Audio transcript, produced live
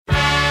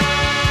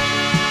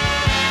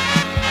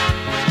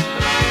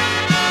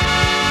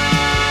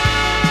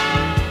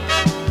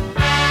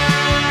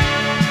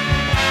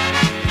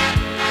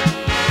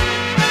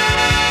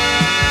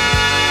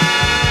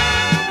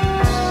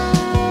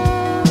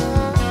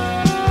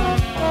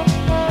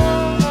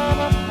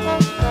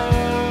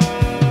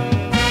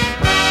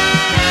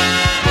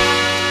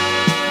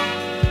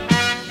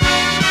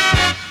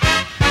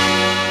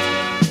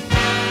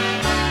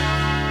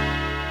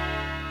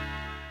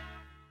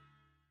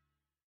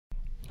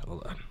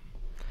Hold on.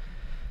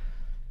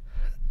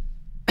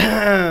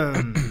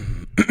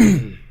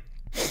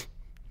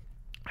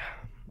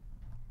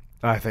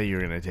 I thought you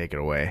were going to take it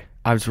away.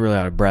 I was really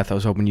out of breath. I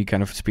was hoping you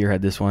kind of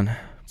spearhead this one.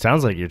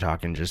 Sounds like you're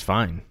talking just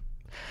fine.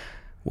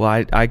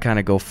 Well, I kind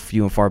of go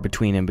few and far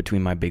between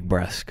my big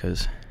breaths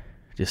because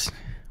just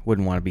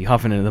wouldn't want to be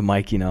huffing into the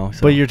mic, you know.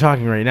 So. But you're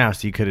talking right now,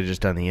 so you could have just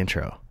done the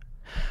intro.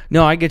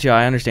 No, I get you.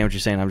 I understand what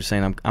you're saying. I'm just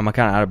saying I'm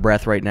kind of out of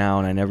breath right now,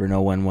 and I never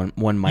know when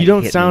one might hit me.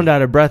 You don't sound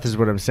out of breath is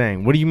what I'm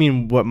saying. What do you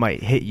mean what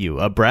might hit you?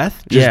 A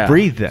breath? Just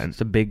breathe then.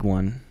 It's a big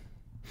one.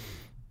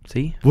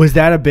 See? Was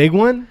that a big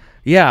one?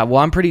 Yeah,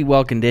 well, I'm pretty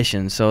well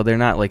conditioned, so they're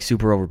not like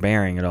super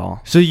overbearing at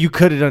all. So you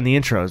could have done the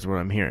intro is what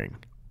I'm hearing.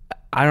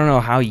 I don't know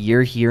how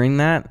you're hearing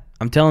that.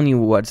 I'm telling you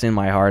what's in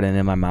my heart and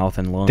in my mouth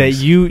and lungs. That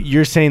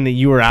you're saying that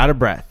you were out of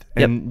breath,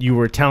 and you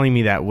were telling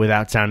me that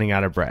without sounding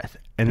out of breath.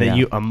 And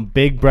that a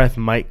big breath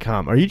might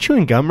come. Are you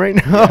chewing gum right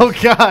now? Yes. Oh,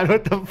 God,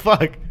 what the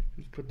fuck?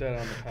 Just put that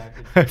on the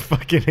package. I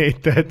fucking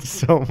hate that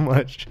so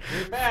much.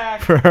 You're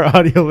back. For our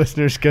audio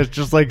listeners, Gus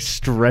just like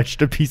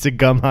stretched a piece of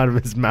gum out of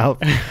his mouth.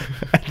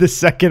 The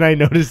second I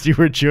noticed you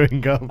were chewing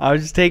gum. I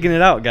was just taking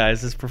it out,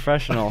 guys. It's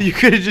professional. You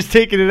could have just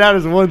taken it out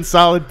as one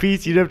solid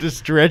piece. You'd have to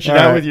stretch it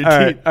out with your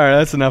teeth. All right,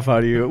 that's enough out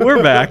of you.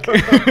 We're back.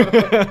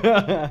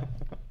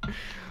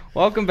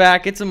 Welcome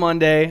back. It's a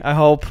Monday, I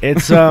hope.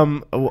 It's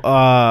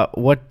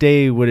what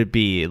day would it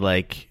be?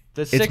 Like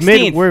the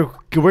 16th.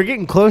 We're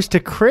getting close to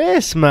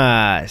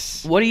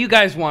Christmas. What do you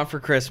guys want for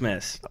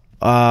Christmas?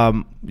 You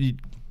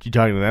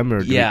talking to them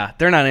or? Yeah,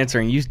 they're not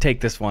answering. You take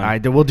this one. All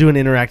right, we'll do an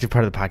interactive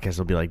part of the podcast.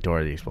 It'll be like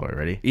Dora the Explorer.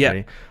 Ready? Yeah.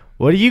 Ready?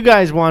 What do you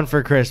guys want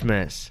for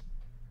Christmas?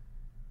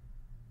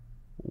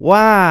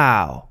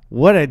 Wow,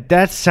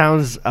 that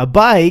sounds a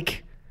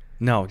bike.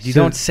 No, you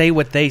don't say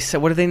what they say.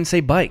 What do they didn't say?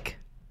 Bike.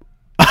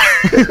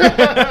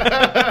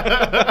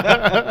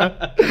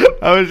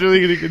 I was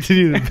really going to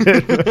continue the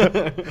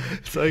bit.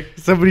 It's like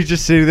somebody's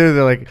just sitting there.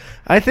 They're like,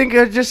 I think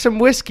just some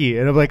whiskey.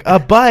 And I'm like, a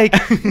bike?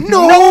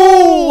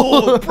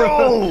 No,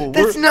 bro.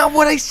 That's not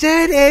what I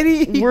said,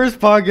 Eddie. Worst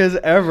podcast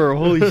ever.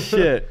 Holy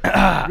shit.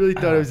 I really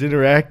thought it was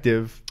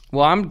interactive.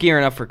 Well, I'm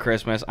gearing up for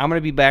Christmas. I'm going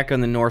to be back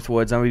in the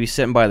Northwoods. I'm going to be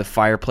sitting by the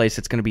fireplace.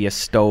 It's going to be a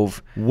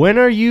stove. When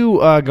are you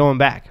going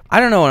back? I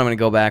don't know when I'm going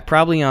to go back.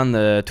 Probably on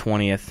the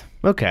 20th.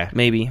 Okay.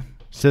 Maybe.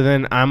 So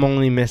then I'm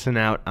only missing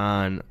out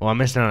on, I'm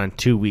missing out on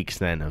 2 weeks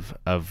then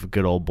of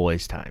good old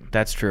boys time.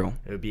 That's true.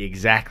 It would be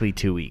exactly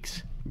 2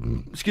 weeks.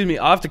 Excuse me.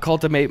 I'll have to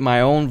cultivate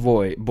my own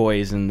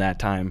boys in that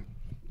time.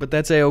 But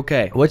that's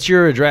A-okay. What's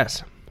your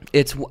address?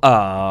 It's,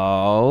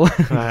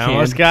 I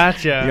almost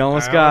got you. You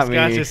almost got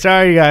me.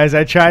 Sorry, guys.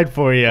 I tried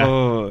for you.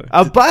 Oh.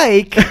 A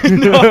bike?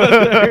 No,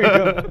 there you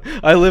go.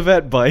 I live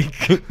at Bike.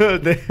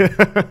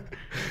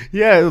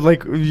 Yeah,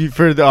 like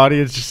for the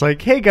audience, just like,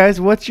 hey,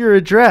 guys, what's your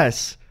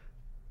address?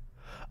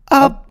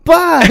 A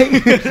bike,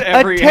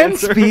 a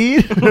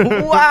 10-speed.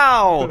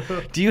 Wow.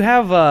 Do you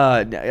have,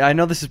 I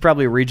know this is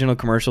probably a regional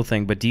commercial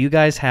thing, but do you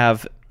guys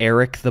have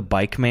Eric the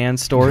Bike Man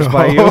stores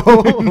by you?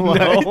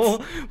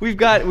 No. We've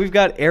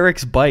got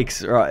Eric's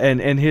Bikes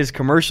and his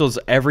commercials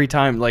every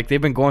time. Like, they've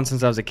been going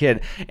since I was a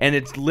kid. And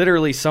it's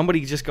literally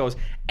somebody just goes,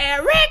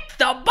 Eric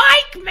the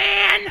Bike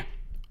Man.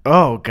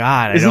 Oh,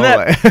 God. Isn't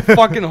that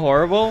fucking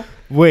horrible?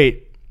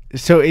 Wait.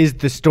 So is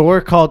the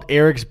store called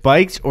Eric's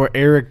Bikes or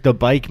Eric the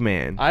Bike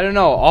Man? I don't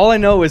know. All I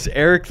know is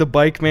Eric the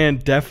Bike Man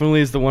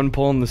definitely is the one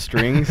pulling the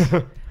strings.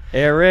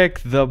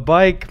 Eric the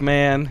Bike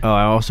Man. Oh,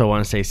 I also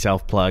want to say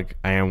self-plug.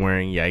 I am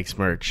wearing Yikes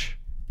merch,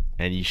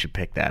 and you should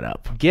pick that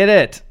up. Get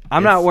it.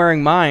 I'm not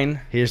wearing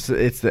mine. It's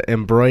the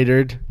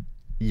embroidered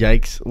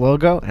Yikes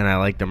logo, and I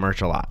like the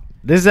merch a lot.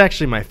 This is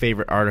actually my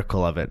favorite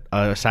article of it.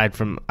 Aside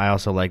from, I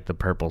also like the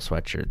purple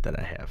sweatshirt that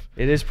I have.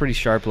 It is pretty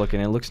sharp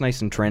looking. It looks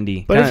nice and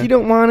trendy. But if you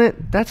don't want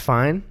it, that's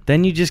fine.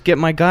 Then you just get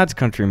my God's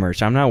Country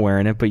merch. I'm not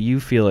wearing it, but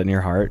you feel it in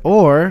your heart.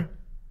 Or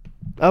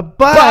a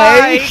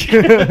bike.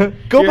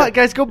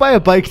 Guys, go buy a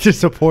bike to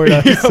support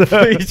us. Yeah,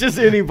 please, just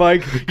any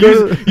bike.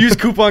 Use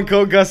coupon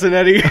code Gus and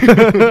Eddie.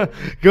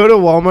 Go to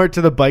Walmart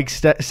to the bike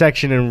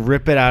section and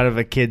rip it out of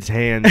a kid's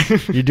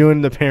hands. You're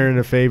doing the parent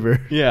a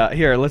favor. Yeah,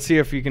 here, let's see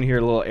if you can hear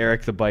a little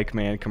Eric the Bike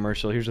Man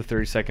commercial. Here's a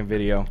 30-second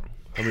video.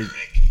 Eric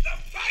the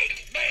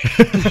Bike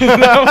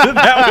Man.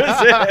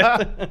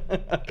 that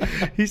was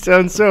it. He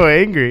sounds so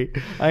angry.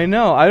 I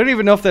know. I don't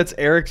even know if that's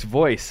Eric's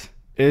voice.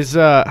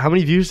 How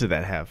many views did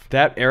that have?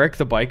 That Eric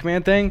the Bike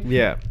Man thing?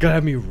 Yeah. Gotta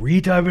have me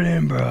retype it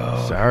in,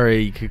 bro.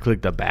 Sorry, you could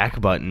click the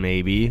back button,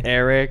 maybe.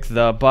 Eric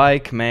the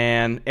Bike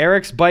Man.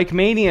 Eric's Bike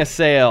Mania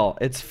sale.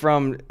 It's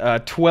from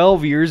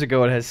 12 years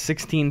ago. It has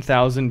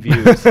 16,000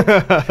 views.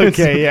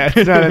 Okay, yeah.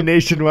 It's not a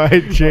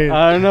nationwide chain.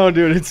 I don't know,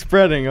 dude. It's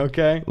spreading,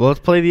 okay? Well,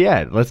 let's play the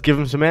ad. Let's give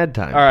him some ad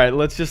time. All right,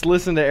 let's just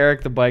listen to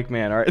Eric the Bike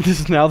Man. All right, this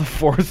is now the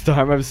 4th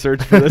time I've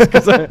searched for this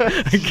because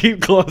I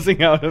keep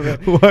closing out of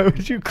it. Why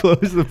would you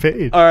close the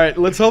page? All right,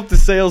 let's hope the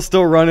sale's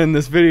still running.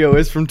 This video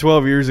is from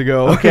 12 years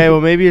ago. Okay,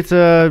 well, maybe it's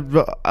a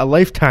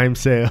lifetime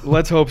sale.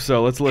 Let's hope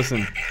so. Let's listen.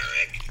 Eric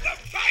the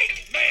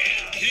Bike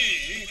Man.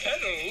 He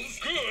peddles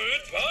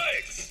good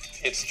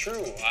bikes. It's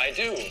true, I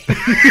do.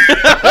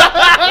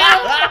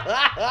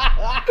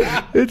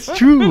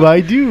 true. I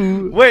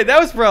do. Wait, that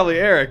was probably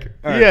Eric.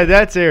 All right. Yeah,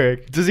 that's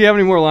Eric. Does he have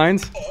any more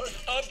lines? Or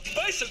a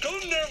bicycle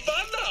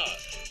nirvana,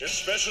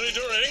 especially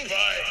during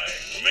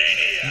Bike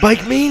Mania.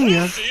 Bike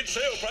Mania. Seed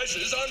sale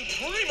prices on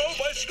primo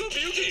bicycle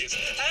beauties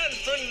and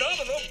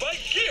phenomenal bike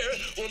gear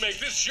will make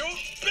this your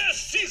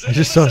best season. I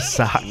just of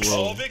saw assembly. socks.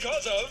 All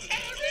because of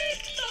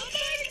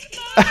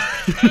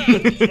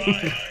and Bike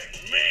Mania.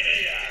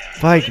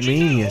 Bike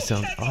Reaching Mania out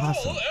sounds at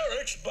awesome. all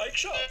Eric's bike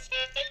shops.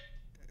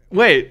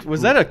 Wait,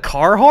 was that a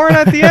car horn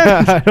at the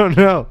end? I don't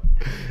know.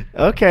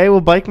 Okay, well,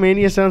 Bike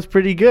Mania sounds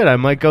pretty good. I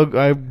might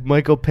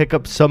go pick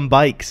up some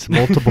bikes,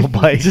 multiple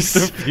bikes. Just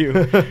a few.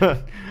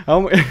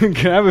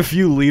 Can I have a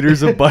few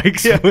liters of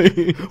bikes, Yeah.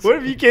 please? What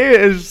if you came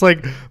in and it's just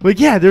like,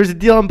 yeah, there's a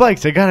deal on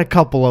bikes. I got a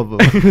couple of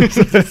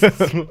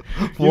them.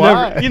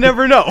 Why? You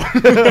never know.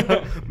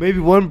 Maybe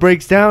one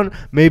breaks down.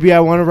 Maybe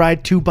I want to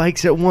ride 2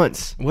 bikes at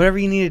once. Whatever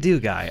you need to do,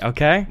 guy,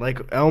 okay? Like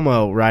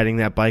Elmo riding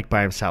that bike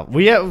by himself.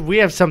 We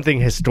have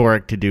something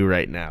historic to do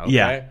right now.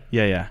 Okay?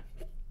 Yeah.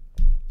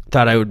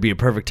 Thought I would be a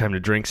perfect time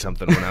to drink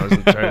something when I was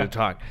trying to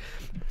talk.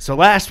 So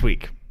last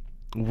week,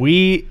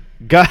 we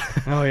got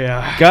Oh,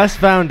 yeah. Gus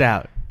found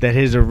out that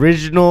his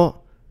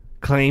original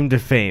claim to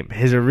fame,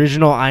 his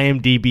original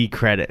IMDb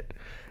credit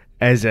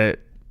as a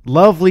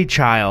lovely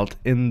child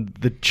in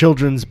the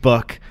children's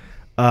book,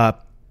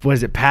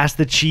 was it Pass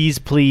the Cheese,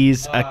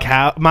 Please?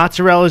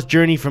 Mozzarella's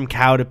Journey from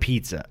Cow to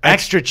Pizza.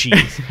 Extra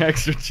cheese.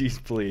 Extra cheese,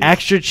 please.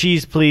 Extra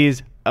cheese,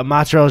 please.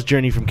 Mozzarella's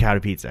Journey from Cow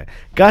to Pizza.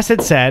 Gus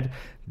had said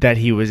that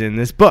he was in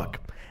this book.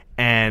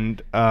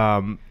 And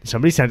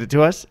somebody sent it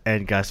to us,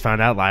 and Gus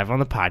found out live on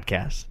the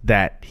podcast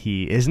that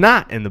he is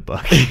not in the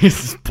book.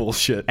 This is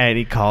bullshit. And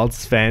he called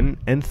Sven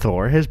and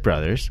Thor, his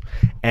brothers,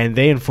 and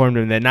they informed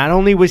him that not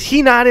only was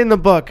he not in the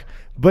book,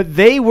 but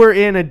they were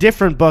in a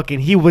different book,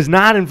 and he was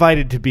not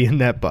invited to be in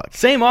that book.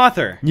 Same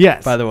author.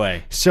 Yes. By the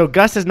way. So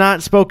Gus has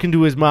not spoken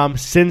to his mom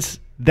since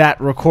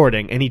that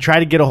recording, and he tried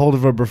to get a hold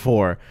of her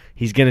before.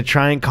 He's going to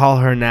try and call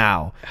her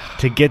now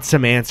to get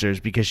some answers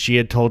because she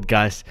had told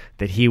Gus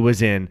that he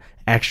was in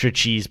Extra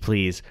Cheese,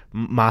 Please,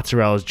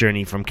 Mozzarella's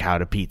Journey from Cow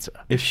to Pizza.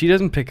 If she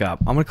doesn't pick up,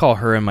 I'm going to call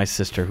her and my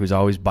sister, who's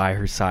always by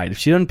her side. If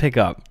she doesn't pick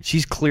up,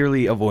 she's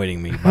clearly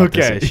avoiding me about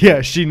this issue.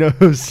 Yeah, she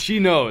knows. She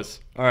knows.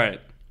 All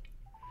right.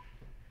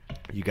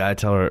 You got to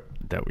tell her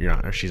that you're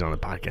on, or she's on the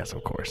podcast,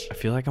 of course. I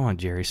feel like I'm on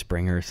Jerry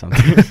Springer or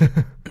something.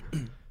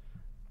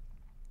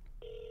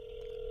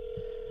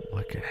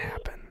 What could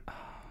happen?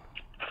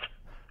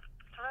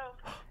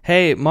 Hello?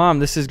 Hey, Mom,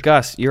 this is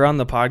Gus. You're on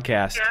the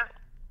podcast. Yeah?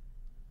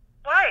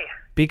 Why?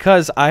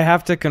 Because I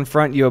have to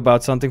confront you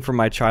about something from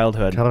my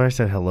childhood. Tell her I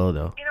said hello,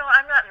 though. You know,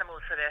 I'm not in the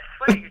mood for this.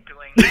 What are you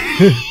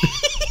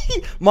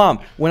doing? Mom,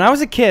 when I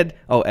was a kid...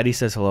 Oh, Eddie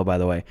says hello, by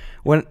the way.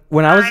 When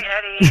I was... Hi,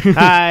 Eddie.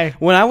 Hi.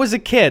 When I was a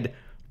kid,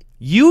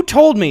 you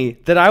told me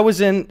that I was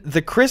in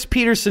the Chris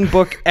Peterson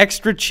book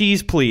Extra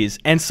Cheese, Please,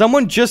 and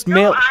someone just No,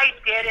 mailed... I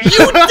didn't.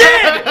 You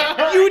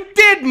did! You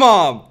did,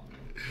 Mom!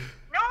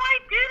 No, I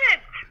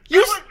didn't. You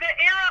That was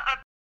the era of...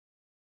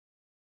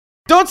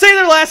 Don't say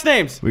their last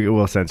names!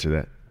 We'll censor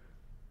that.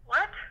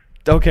 What?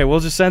 Okay,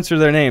 we'll just censor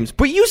their names.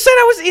 But you said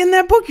I was in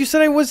that book. You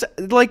said I was,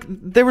 like,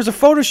 there was a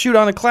photo shoot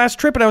on a class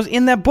trip and I was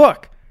in that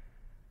book.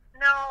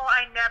 No,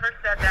 I never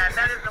said that.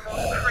 That is the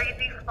most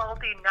crazy,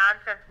 faulty,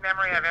 nonsense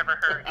memory I've ever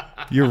heard.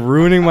 You're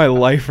ruining my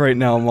life right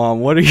now,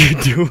 Mom. What are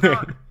you doing?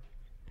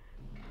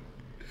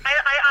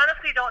 I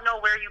honestly don't know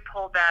where you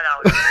pulled that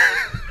out.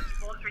 That is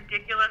the most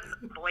ridiculous,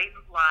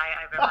 blatant lie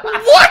I've ever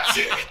heard. What are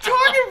you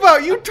talking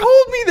about? You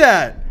told me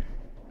that.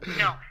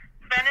 No.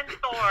 Sven and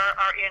Thor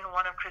are in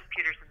one of Chris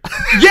Peterson's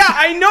books. Yeah,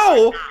 I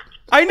know.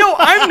 I know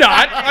I'm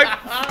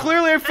not.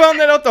 Clearly I found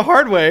that out the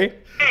hard way.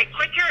 Hey,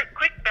 quit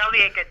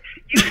belly aching.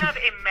 You have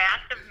a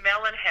massive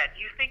melon head.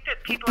 You think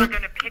that people are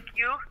going to pick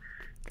you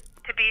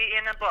to be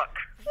in a book?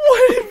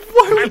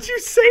 Why would you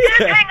say Did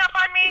you that? hang up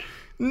on me?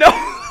 No.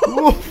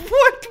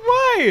 What?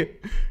 Why?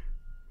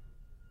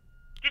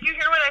 Did you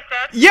hear what I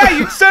said? Yeah,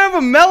 you son of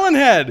a melon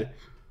head.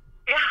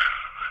 Yeah,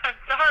 I'm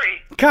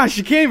sorry. Gosh,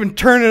 you can't even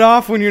turn it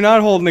off when you're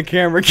not holding the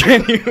camera,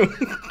 can you?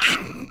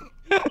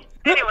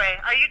 Anyway,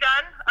 are you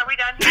done? Are we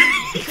done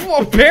here?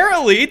 Well,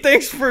 apparently.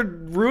 Thanks for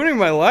ruining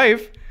my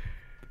life.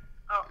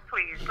 Oh,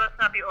 please, let's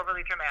not be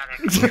overly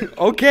dramatic.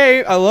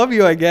 Okay, I love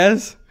you, I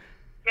guess.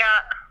 Yeah,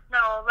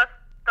 no,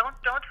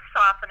 don't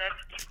soften it.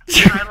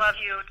 I love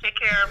you. Take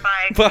care.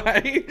 Bye.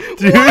 Bye.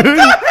 Dude. What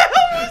the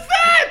hell was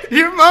that?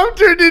 Your mom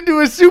turned into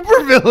a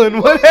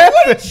supervillain. What What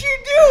happened? did she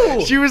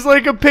do? She was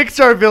like a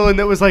Pixar villain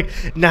that was like,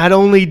 not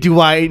only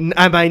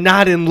am I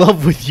not in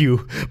love with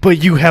you,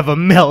 but you have a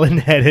melon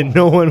head and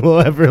no one will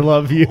ever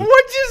love you.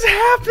 What just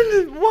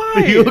happened? Why?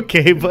 Are you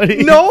okay,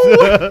 buddy? No.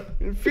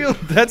 I feel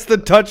that's the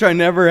touch I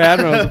never had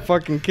when I was a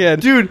fucking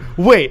kid. Dude,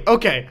 wait,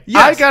 okay.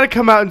 Yes. I gotta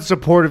come out in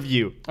support of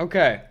you.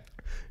 Okay.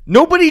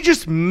 Nobody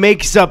just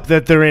makes up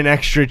that they're in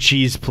Extra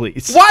Cheese,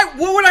 Please. Why?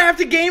 What would I have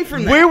to gain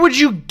from that? Where would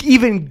you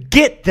even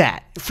get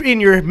that?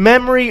 In your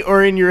memory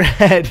or in your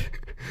head?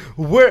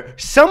 Where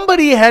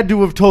somebody had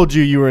to have told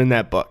you were in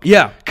that book.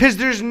 Yeah. Because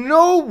there's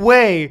no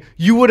way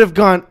you would have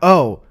gone,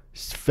 oh,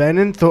 Sven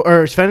and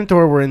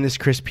Thor were in this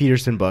Chris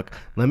Peterson book.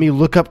 Let me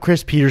look up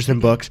Chris Peterson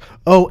books.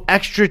 Oh,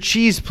 extra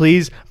cheese,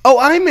 please. Oh,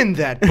 I'm in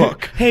that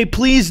book. Hey,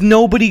 please,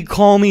 nobody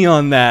call me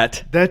on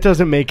that. That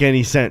doesn't make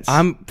any sense.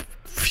 I'm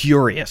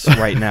furious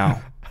right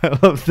now. I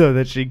love, though,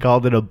 that she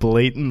called it a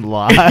blatant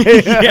lie.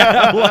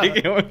 Yeah,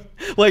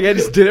 like I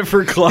just did it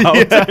for clout.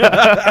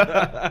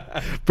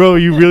 Yeah. Bro,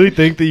 you really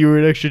think that you were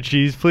an extra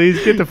cheese,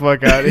 please? Get the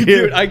fuck out of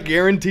here. Dude, I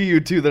guarantee you,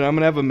 too, that I'm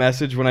going to have a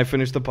message when I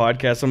finish the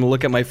podcast. I'm going to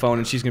look at my phone,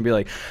 and she's going to be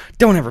like,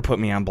 don't ever put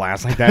me on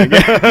blast like that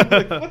again.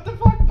 Like, what the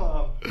fuck,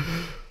 Mom?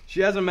 She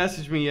hasn't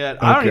messaged me yet.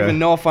 Okay. I don't even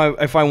know if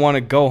I want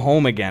to go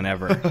home again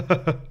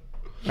ever.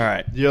 All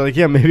right. You're like,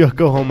 yeah, maybe I'll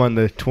go home on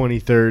the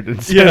 23rd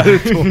instead of the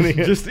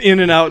 20th. Just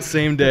in and out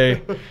same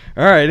day.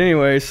 All right,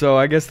 anyway, so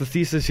I guess the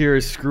thesis here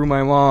is screw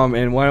my mom,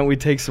 and why don't we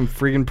take some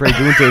friggin'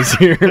 preguntas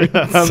here?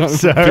 I'm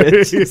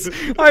sorry.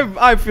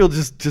 I feel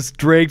just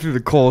dragged through the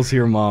coals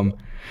here, Mom.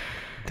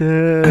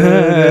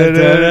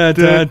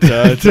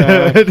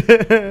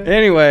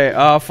 Anyway,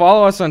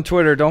 follow us on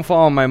Twitter. Don't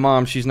follow my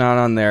mom. She's not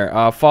on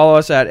there. Follow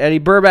us at Eddy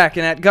Burback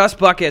and at Gus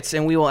Buckets,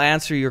 and we will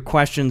answer your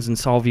questions and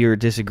solve your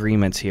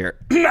disagreements here.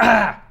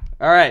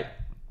 All right.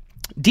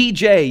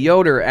 DJ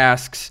Yoder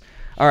asks,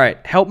 all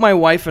right, help my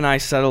wife and I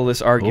settle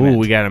this argument. Ooh,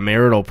 we got a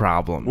marital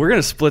problem. We're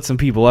going to split some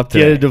people up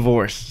today. Get a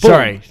divorce.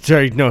 Boom.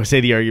 Sorry. No,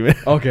 say the argument.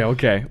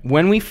 Okay.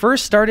 When we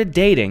first started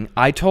dating,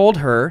 I told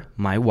her,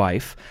 my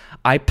wife,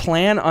 I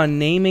plan on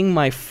naming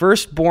my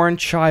firstborn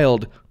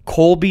child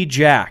Colby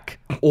Jack,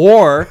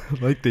 or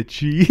like the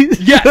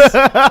cheese. Yes,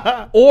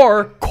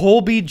 or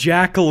Colby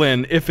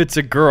Jacqueline if it's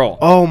a girl.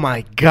 Oh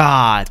my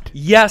God.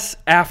 Yes,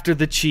 after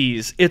the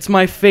cheese. It's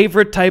my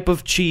favorite type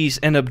of cheese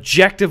and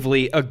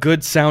objectively a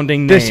good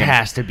sounding name. This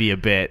has to be a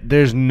bit.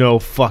 There's no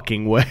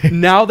fucking way.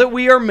 Now that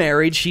we are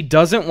married, she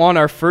doesn't want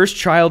our first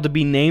child to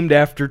be named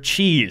after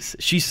cheese.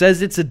 She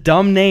says it's a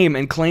dumb name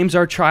and claims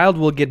our child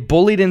will get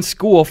bullied in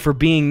school for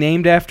being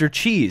named after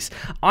cheese.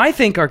 I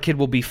think our kid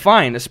will be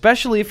fine,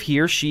 especially if he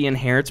or she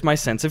inherits my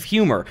sense of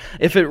humor.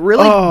 If it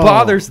really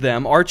bothers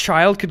them, our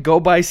child could go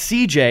by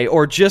CJ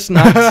or just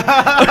not.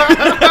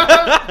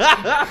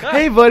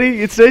 Hey,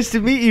 buddy, it's nice to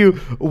meet you.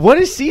 What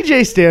does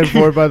CJ stand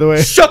for, by the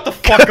way? Shut the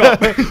fuck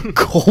up.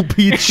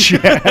 Colby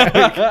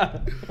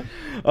Jack.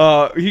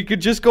 He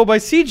could just go by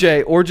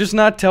CJ or just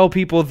not tell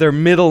people their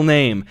middle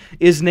name.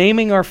 Is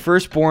naming our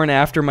firstborn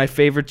after my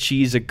favorite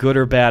cheese a good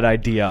or bad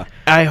idea?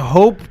 I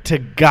hope to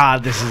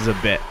God this is a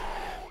bit.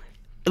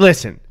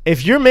 Listen,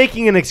 if you're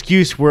making an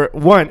excuse where,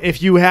 one,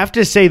 if you have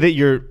to say that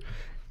you're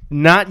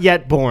not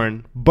yet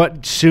born,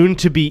 but soon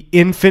to be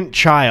infant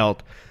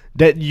child,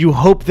 that you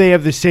hope they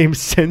have the same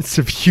sense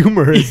of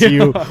humor as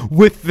you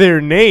with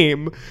their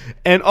name.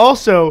 And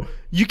also,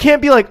 you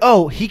can't be like,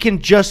 oh, he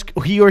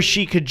or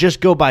she could just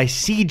go by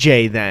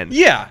CJ then.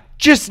 Yeah.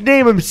 Just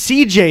name him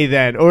CJ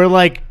then, or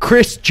like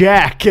Chris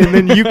Jack, and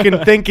then you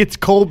can think it's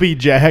Colby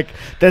Jack.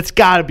 That's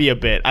got to be a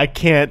bit.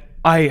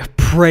 I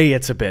pray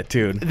it's a bit,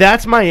 dude.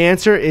 That's my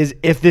answer, is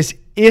if this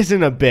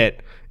isn't a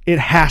bit, it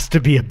has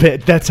to be a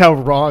bit. That's how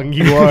wrong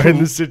you are in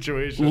this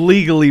situation.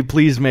 Legally,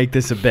 please make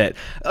this a bit.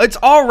 It's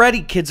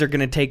already kids are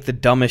going to take the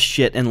dumbest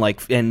shit and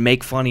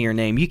make fun of your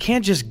name. You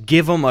can't just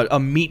give them a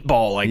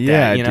meatball like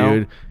that, you know?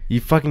 Dude.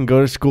 You fucking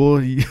go to school.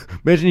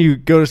 Imagine you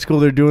go to school,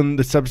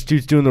 the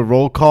substitute's doing the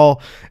roll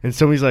call, and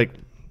somebody's like,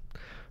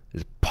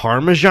 is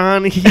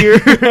Parmesan here?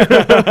 You're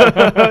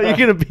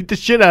going to beat the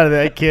shit out of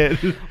that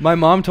kid. My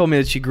mom told me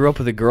that she grew up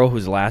with a girl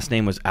whose last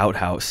name was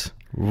Outhouse.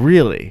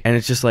 Really? And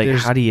it's just like,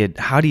 how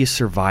do you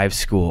survive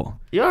school?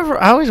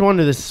 I always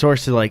wonder the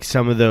source of like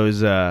some of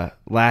those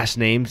last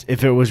names,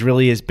 if it was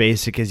really as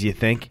basic as you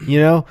think, you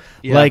know?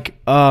 Yeah.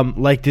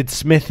 Like did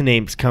Smith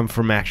names come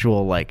from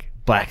actual like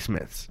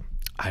blacksmiths?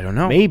 I don't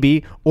know.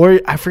 Maybe. Or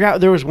I forgot,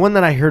 there was one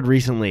that I heard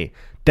recently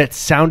that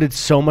sounded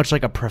so much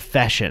like a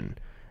profession,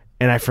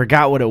 and I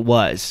forgot what it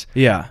was.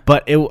 Yeah.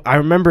 But I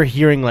remember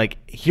hearing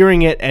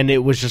it, and it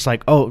was just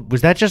like, oh,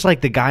 was that just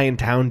like the guy in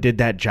town did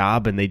that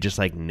job and they just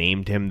like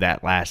named him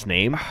that last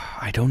name?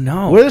 I don't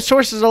know. What are the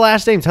sources of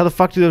last names? How the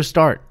fuck do those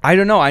start? I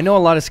don't know. I know a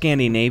lot of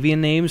Scandinavian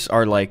names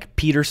are like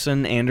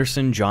Peterson,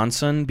 Anderson,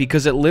 Johnson,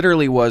 because it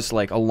literally was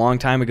like a long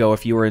time ago.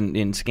 If you were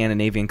in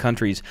Scandinavian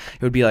countries,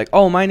 it would be like,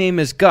 oh, my name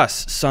is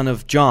Gus, son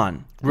of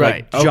John.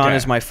 Right. Like, John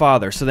is my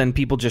father. So then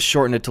people just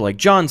shorten it to like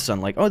Johnson.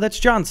 Like, oh, that's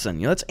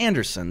Johnson. You know, that's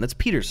Anderson. That's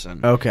Peterson.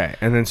 Okay.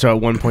 And then so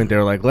at one point they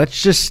were like,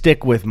 let's just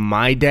stick with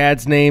my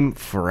dad's name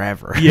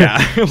forever. Yeah.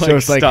 So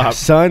it's stop. like,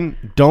 son,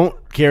 don't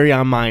carry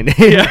on my name.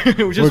 Yeah.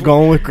 We're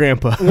going with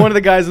grandpa. One of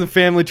the guys in the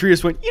family tree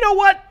just went, you know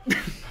what?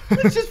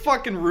 Let's just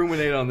fucking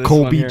ruminate on this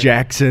Colby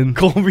Jackson.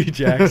 Colby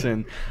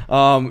Jackson.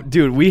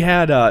 Dude, we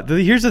had...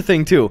 here's the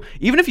thing, too.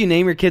 Even if you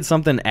name your kid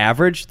something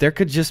average, there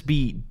could just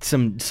be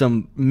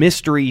some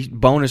mystery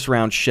bonus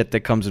round shit that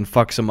comes and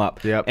fucks them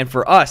up. Yep. And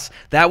for us,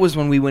 that was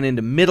when we went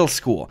into middle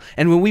school.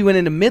 And when we went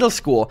into middle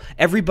school,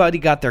 everybody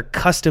got their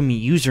custom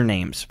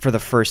usernames for the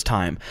first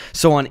time.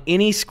 So on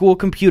any school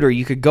computer,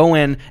 you could go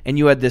in and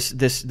you had this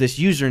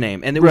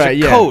username. And there was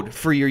a code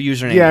for your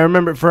username. Yeah, I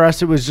remember for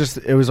us, it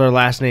was our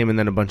last name and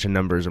then a bunch of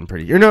numbers. I'm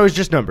pretty sure. No, it was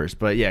just numbers,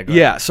 but yeah. Go ahead.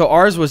 Yeah, so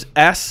ours was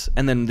S,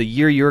 and then the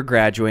year you were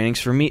graduating.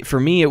 So for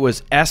me, it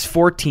was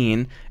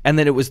S14, and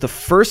then it was the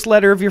first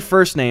letter of your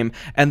first name,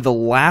 and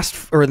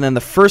then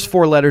the first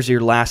 4 letters of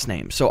your last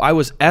name. So I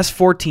was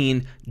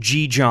S14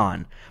 G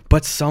John.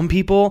 But some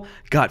people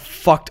got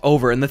fucked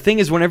over. And the thing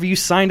is, whenever you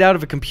signed out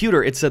of a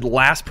computer, it said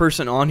last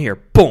person on here.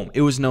 Boom. It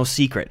was no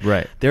secret.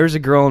 Right. There's a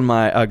girl in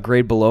my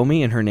grade below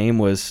me, and her name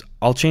was,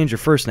 I'll change her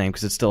first name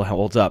because it still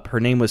holds up. Her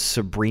name was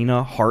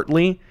Sabrina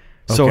Hartley.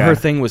 So Okay. her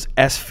thing was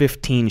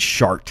S15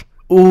 Shart.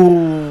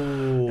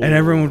 Ooh. And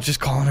everyone was just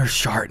calling her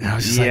Shart. And I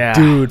was just Yeah. like,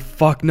 dude,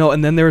 fuck no.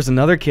 And then there was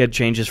another kid,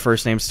 changed his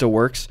first name, still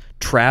works.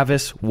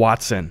 Travis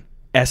Watson.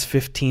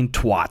 S15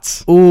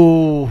 Twats.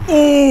 Ooh.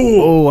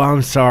 Oh,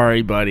 I'm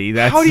sorry, buddy.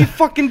 That's How do you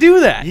fucking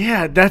do that?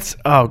 Yeah, that's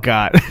oh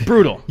god.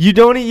 Brutal. You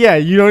don't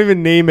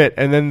even name it,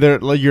 and then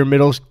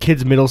your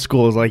kid's middle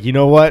school is like, you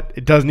know what?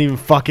 It doesn't even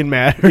fucking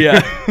matter.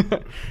 Yeah.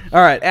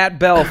 All right. At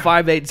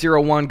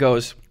Bell5801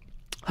 goes,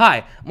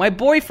 hi, my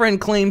boyfriend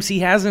claims he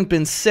hasn't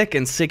been sick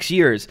in 6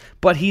 years,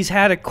 but he's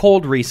had a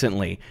cold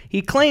recently.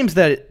 He claims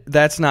that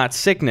that's not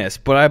sickness,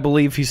 but I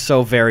believe he's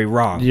so very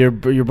wrong. Your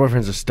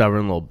boyfriend's a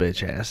stubborn little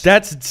bitch ass.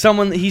 That's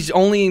someone, he's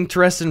only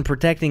interested in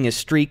protecting his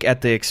streak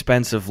at the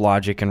expense of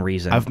logic and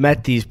reason. I've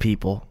met these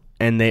people,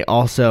 and they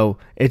also,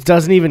 it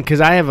doesn't even,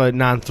 because I have a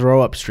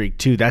non-throw-up streak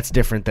too. That's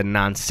different than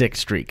non-sick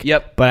streak.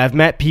 Yep. But I've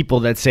met people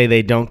that say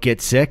they don't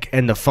get sick,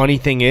 and the funny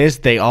thing is,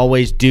 they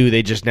always do.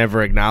 They just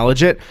never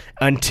acknowledge it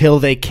until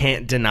they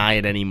can't deny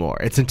it anymore.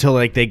 It's until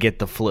like they get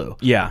the flu.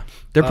 Yeah.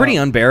 They're pretty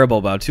unbearable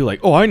about it, too.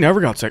 Like, oh, I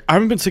never got sick. I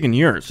haven't been sick in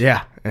years.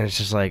 Yeah, and it's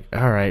just like,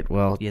 all right,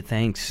 well, Yeah,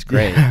 thanks.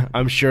 Great.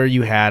 I'm sure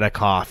you had a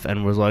cough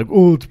and was like,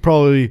 oh, it's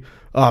probably,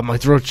 my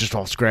throat's just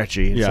all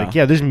scratchy. It's Yeah. like,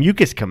 yeah, there's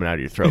mucus coming out of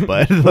your throat,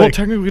 bud. Well, Like,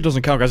 technically it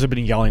doesn't count because I've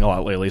been yelling a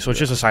lot lately, so it's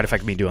just a side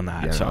effect of me doing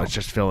that. yeah, so no, it's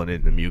just filling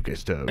in the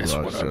mucus to it's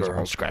whatever.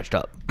 all scratched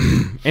up.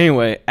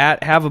 Anyway,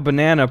 at Have a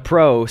Banana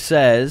Pro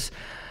says,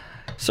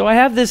 so I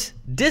have this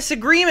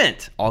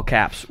disagreement, all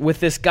caps, with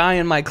this guy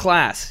in my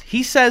class.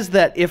 He says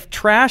that if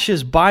trash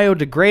is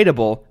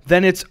biodegradable,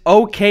 then it's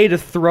okay to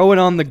throw it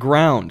on the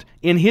ground.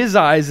 In his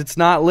eyes, it's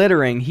not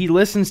littering. He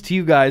listens to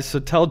you guys, so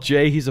tell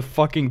Jay he's a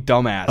fucking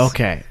dumbass.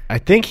 Okay, I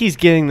think he's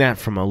getting that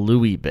from a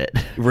Louis bit.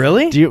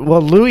 Really?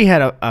 Well, Louis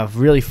had a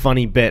really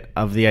funny bit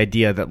of the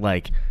idea that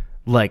like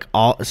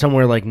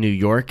somewhere like New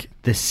York,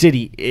 the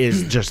city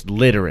is just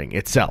littering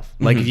itself.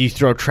 Like if you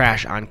throw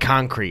trash on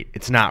concrete,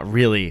 it's not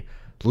really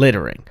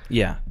littering.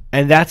 Yeah.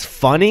 And that's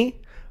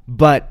funny,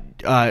 but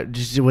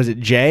was it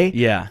Jay?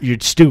 Yeah. You're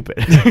stupid.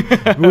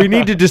 We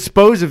need to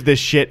dispose of this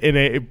shit in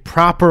a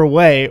proper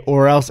way,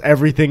 or else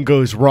everything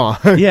goes wrong.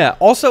 Yeah.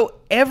 Also,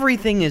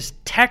 everything is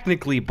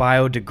technically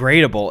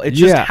biodegradable. It's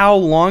just Yeah. how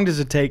long does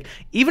it take?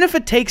 Even if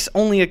it takes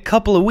only a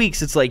couple of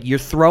weeks, it's like you're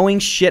throwing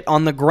shit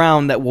on the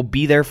ground that will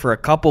be there for a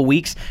couple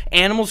weeks.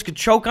 Animals could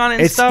choke on it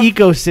and It's stuff.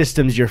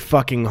 ecosystems you're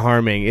fucking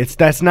harming.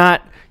 That's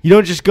not. You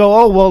don't just go,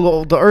 oh,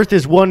 well, the earth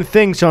is one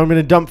thing, so I'm going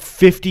to dump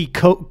 50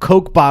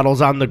 Coke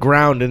bottles on the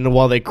ground, and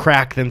while they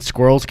crack, then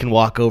squirrels can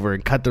walk over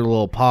and cut their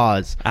little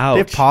paws. Ouch. They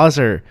have paws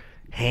or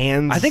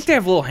hands? I think they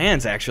have little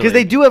hands, actually. Because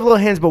they do have little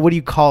hands, but what do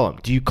you call them?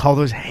 Do you call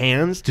those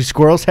hands? Do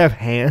squirrels have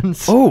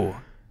hands? Oh,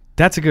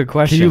 that's a good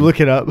question. Can you look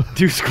it up?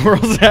 Do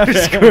squirrels have Do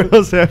hands?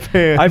 squirrels have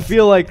hands? I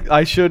feel like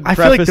I should I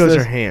preface feel like those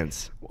this. are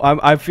hands.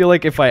 I feel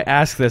like if I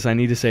ask this, I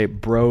need to say,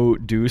 bro,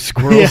 do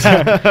squirrels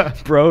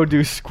bro,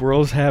 do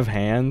squirrels have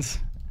hands?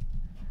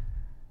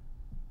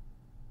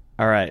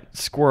 All right,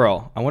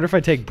 squirrel. I wonder if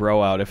I take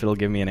bro out, if it'll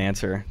give me an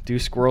answer. Do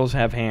squirrels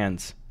have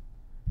hands?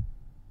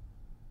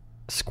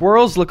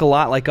 Squirrels look a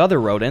lot like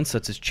other rodents,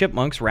 such as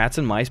chipmunks, rats,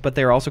 and mice, but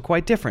they are also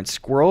quite different.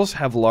 Squirrels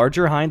have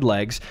larger hind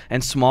legs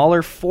and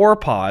smaller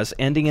forepaws,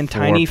 ending in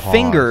tiny Forepaws.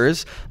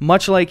 fingers,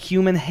 much like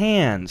human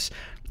hands.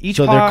 Each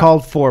So paw, they're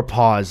called four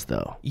paws,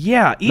 though.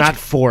 Yeah, each Not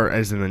four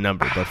as in the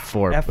number, but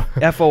four.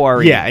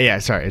 F-O-R-E. Yeah,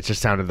 sorry. It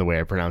just sounded the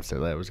way I pronounced it.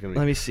 That was going to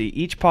Let be. me see.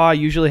 Each paw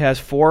usually has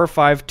 4 or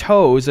 5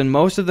 toes, and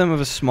most of them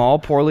have a small,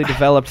 poorly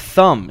developed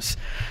thumbs.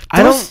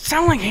 I Those don't-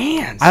 sound like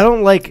hands. I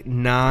don't like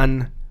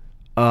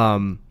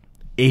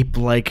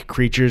ape-like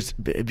creatures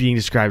being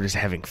described as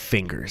having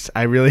fingers.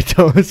 I really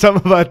don't.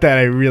 Something about that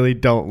I really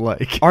don't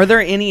like. Are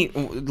there any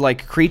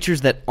like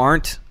creatures that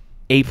aren't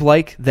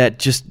ape-like that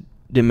just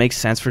it makes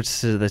sense to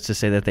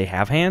say that they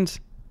have hands?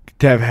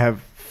 To have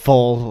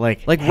full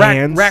like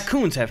hands.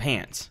 Raccoons have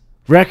hands.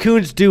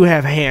 Raccoons do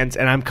have hands,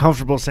 and I'm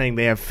comfortable saying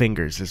they have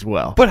fingers as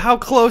well. But how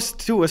close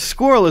to a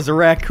squirrel is a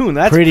raccoon?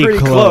 That's pretty pretty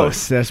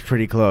close. That's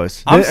pretty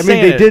close. I'm I mean,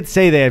 saying they it. did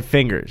say they had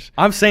fingers.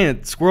 I'm saying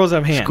it. Squirrels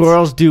have hands.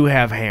 Squirrels do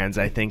have hands,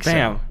 I think.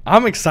 Damn. So.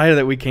 I'm excited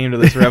that we came to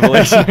this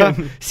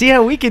revelation. See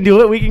how we can do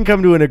it? We can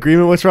come to an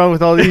agreement. What's wrong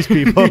with all these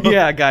people?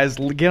 Yeah, guys,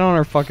 get on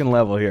our fucking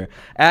level here.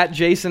 At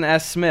Jason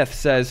S. Smith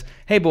says,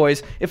 hey,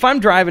 boys, if I'm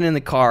driving in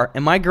the car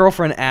and my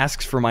girlfriend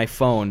asks for my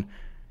phone,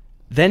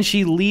 then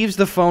she leaves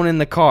the phone in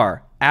the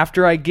car.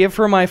 After I give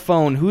her my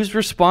phone, who's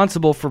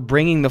responsible for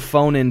bringing the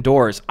phone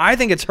indoors? I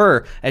think it's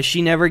her, as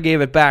she never gave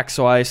it back,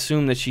 so I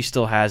assume that she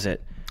still has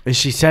it. Is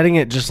she setting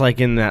it just like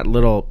in that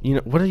little,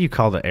 what do you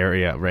call the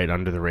area right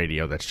under the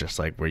radio that's just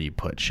like where you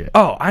put shit?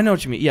 Oh, I know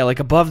what you mean. Yeah,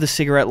 like above the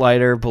cigarette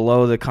lighter,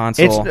 below the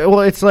console.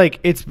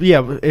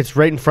 It's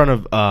right in front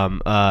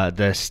of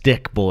the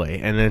stick boy,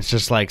 and then it's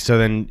just like, so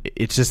then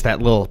it's just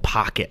that little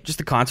pocket. Just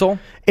the console?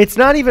 It's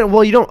not even,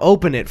 well, you don't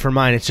open it for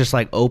mine. It's just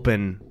like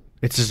open.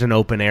 It's just an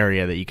open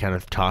area that you kind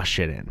of toss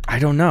shit in. I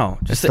don't know.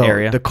 Just the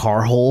area. The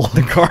car hole.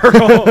 The car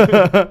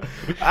hole.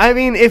 I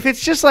mean, if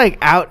it's just like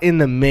out in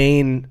the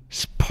main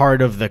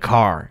part of the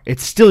car,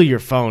 it's still your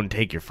phone.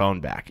 Take your phone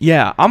back.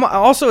 Yeah.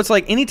 Also, it's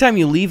like anytime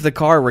you leave the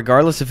car,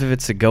 regardless if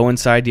it's to go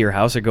inside to your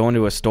house or go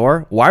into a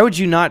store, why would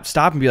you not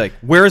stop and be like,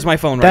 where is my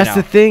phone right now? That's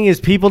the thing, is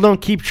people don't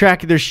keep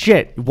track of their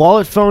shit.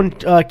 Wallet, phone,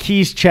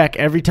 keys check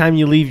every time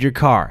you leave your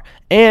car.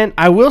 And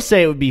I will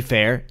say it would be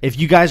fair if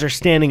you guys are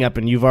standing up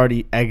and you've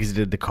already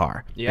exited the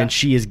car and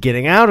she is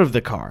getting out of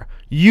the car.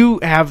 You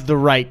have the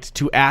right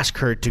to ask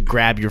her to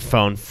grab your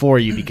phone for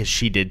you because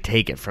she did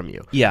take it from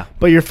you. Yeah.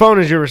 But your phone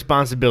is your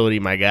responsibility,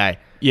 my guy.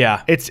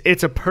 Yeah.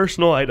 It's a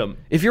personal item.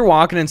 If you're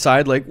walking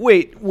inside like,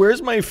 wait,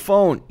 where's my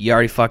phone? You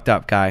already fucked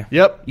up, guy.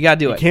 Yep. You got to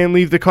do it. You can't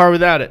leave the car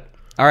without it.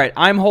 All right.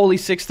 I'm Holy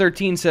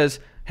 613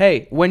 says,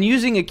 hey, when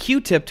using a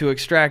Q-tip to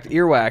extract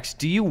earwax,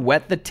 do you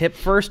wet the tip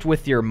first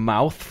with your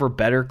mouth for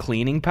better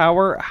cleaning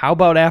power? How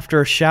about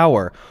after a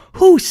shower?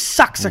 Who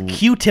sucks a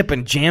Q-tip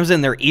and jams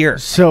in their ear?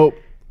 So,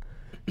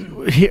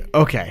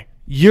 okay.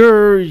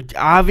 You're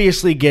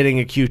obviously getting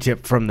a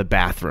Q-tip from the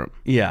bathroom.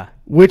 Yeah.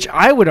 Which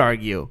I would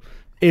argue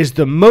is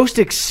the most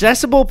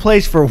accessible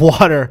place for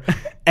water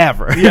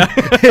ever. Yeah.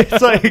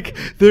 It's like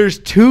there's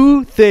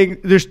two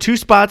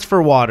spots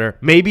for water,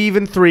 maybe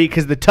even three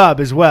because the tub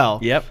as well.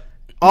 Yep.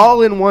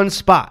 All in one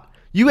spot.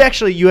 You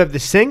have the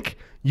sink,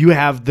 you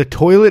have the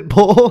toilet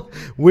bowl,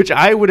 which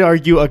I would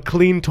argue a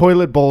clean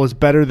toilet bowl is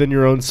better than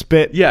your own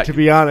spit, to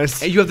be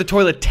honest. And you have the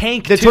toilet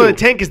tank, The toilet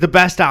tank is the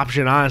best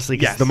option, honestly,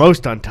 because it's the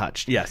most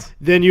untouched. Yes.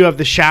 Then you have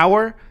the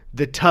shower,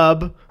 the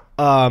tub,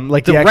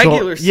 like the actual,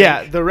 regular sink.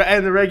 Yeah,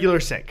 and the regular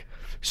sink.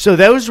 So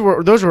those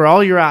were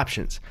all your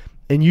options.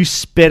 And you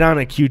spit on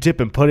a Q-tip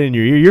and put it in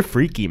your ear. You're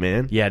freaky,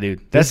 man. Yeah,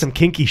 dude. That's some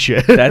kinky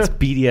shit. That's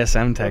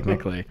BDSM,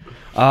 technically.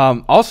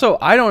 Also,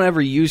 I don't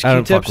ever use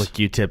Q-tips. I don't fuck with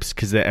Q-tips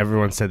because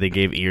everyone said they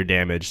gave ear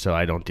damage, so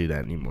I don't do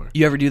that anymore.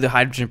 You ever do the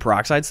hydrogen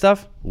peroxide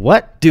stuff?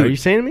 What? Dude, are you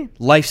saying to me?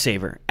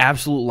 Lifesaver.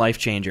 Absolute life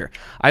changer.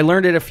 I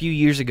learned it a few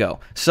years ago.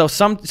 So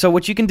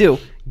what you can do,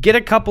 get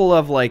a couple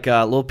of like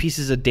little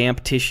pieces of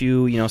damp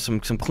tissue,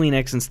 some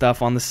Kleenex and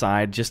stuff on the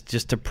side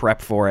just to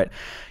prep for it.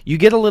 You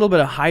get a little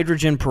bit of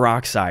hydrogen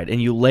peroxide and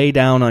you lay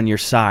down on your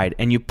side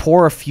and you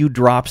pour a few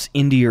drops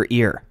into your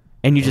ear.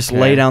 And you just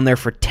lay down there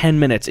for 10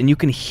 minutes, and you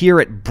can hear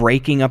it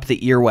breaking up the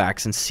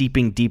earwax and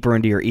seeping deeper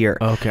into your ear.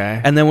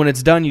 Okay. And then when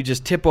it's done, you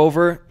just tip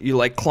over, you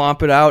like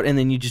clomp it out, and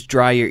then you just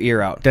dry your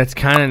ear out. That's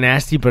kind of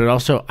nasty, but it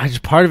also,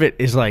 part of it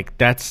is like,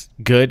 that's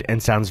good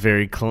and sounds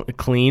very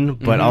clean,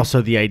 but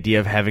also the idea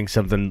of having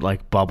something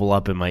like bubble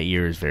up in my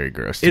ear is very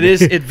gross to It me.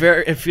 is. It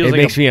feels it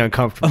like makes me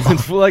uncomfortable.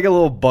 It's like a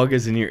little bug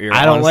is in your ear.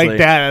 I don't honestly. like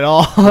that at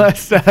all.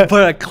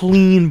 But a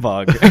clean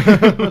bug.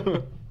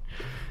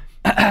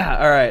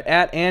 All right,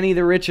 at Annie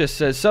the Richest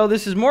says, so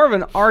this is more of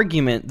an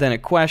argument than a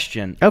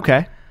question.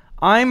 Okay.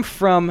 I'm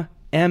from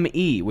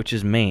ME, which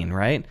is Maine,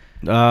 right?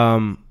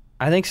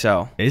 I think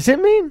so. Is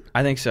it Maine?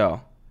 I think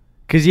so.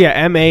 Because,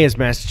 yeah, MA is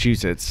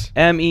Massachusetts.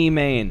 ME,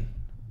 Maine.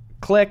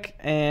 Click,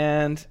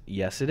 and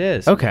yes, it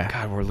is. Okay.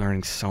 God, we're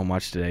learning so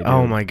much today, dude.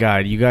 Oh, my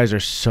God. You guys are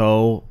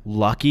so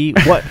lucky.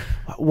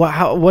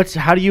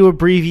 How do you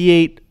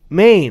abbreviate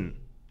Maine?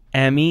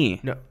 ME.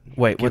 No.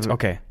 Wait, what's...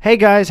 Okay. Hey,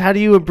 guys, how do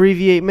you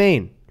abbreviate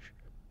Maine?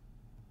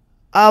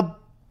 A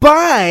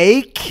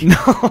bike? No,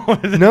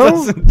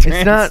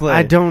 It's not.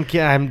 I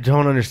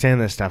don't understand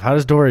this stuff. How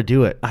does Dora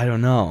do it? I don't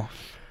know.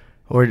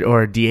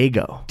 Or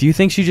Diego? Do you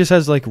think she just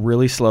has like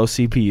really slow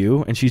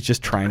CPU and she's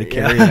just trying to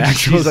carry an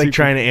actual She's like CPU?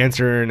 trying to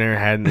answer in her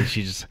head and then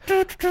she just...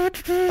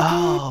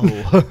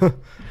 Oh.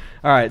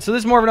 All right, so this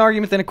is more of an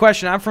argument than a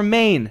question. I'm from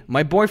Maine.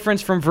 My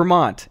boyfriend's from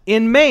Vermont.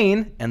 In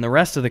Maine, and the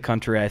rest of the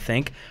country, I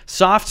think,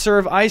 soft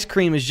serve ice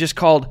cream is just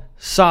called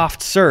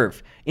soft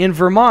serve. In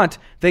Vermont,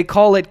 they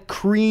call it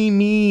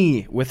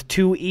creamy with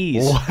 2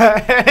 E's.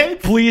 What?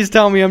 Please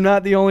tell me I'm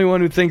not the only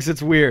one who thinks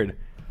it's weird.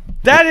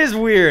 That is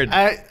weird.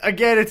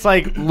 Again, it's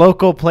like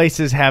local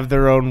places have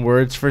their own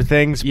words for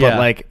things, but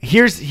like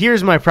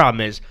here's my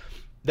problem is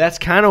that's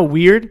kind of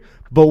weird,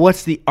 but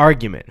what's the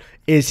argument?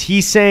 Is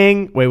he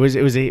saying it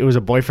was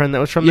a boyfriend that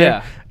was from there?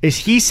 Yeah. Is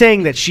he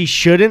saying that she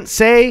shouldn't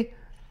say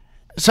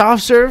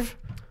soft serve?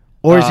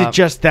 Or is it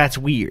just that's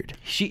weird?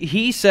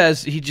 He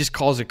says he just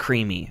calls it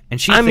creamy,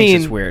 and she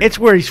thinks it's weird. It's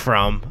where he's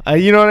from.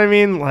 You know what I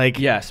mean? Like,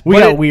 yes, we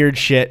got weird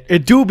shit.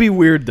 It do be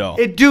weird though.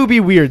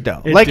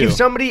 Like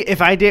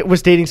if I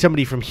was dating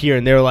somebody from here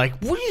and they were like,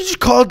 "What do you just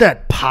call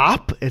that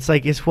pop?" It's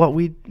like that's what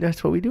we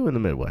do in the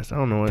Midwest. I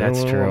don't know what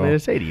That's true. I want me to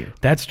say to you.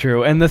 That's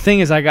true. And the thing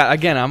is,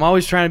 I'm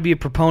always trying to be a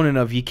proponent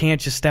of you can't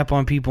just step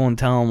on people and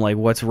tell them like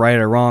what's right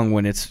or wrong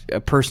when it's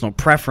a personal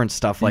preference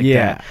stuff like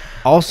that.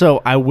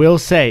 Also, I will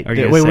say, were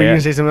you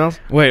gonna say something else?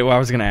 else? Wait, well, I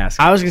was gonna ask.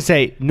 I was gonna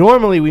say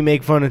normally we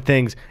make fun of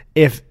things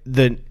if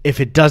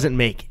it doesn't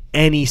make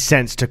any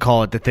sense to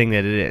call it the thing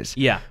that it is.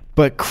 Yeah.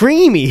 But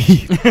creamy,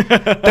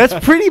 that's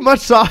pretty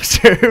much soft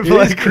serve. It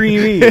is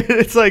creamy.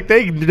 It's like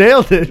they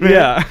nailed it, man.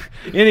 Yeah.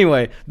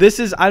 Anyway,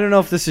 I don't know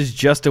if this is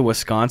just a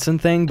Wisconsin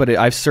thing, but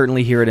I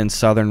certainly hear it in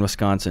southern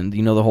Wisconsin.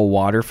 You know the whole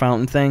water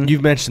fountain thing?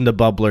 You've mentioned the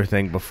bubbler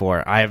thing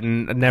before. I have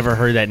never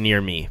heard that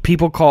near me.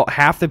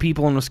 Half the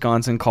people in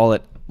Wisconsin call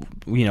it,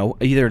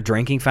 either a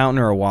drinking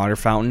fountain or a water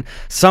fountain.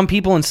 Some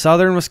people in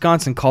southern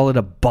Wisconsin call it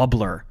a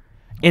bubbler.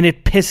 And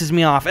it pisses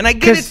me off. And I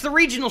get it's the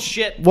regional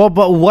shit. Well,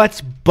 but what's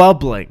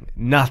bubbling?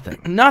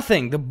 Nothing.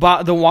 Nothing. The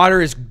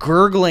water is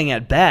gurgling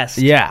at best.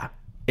 Yeah.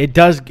 It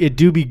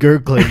do be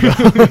gurgling,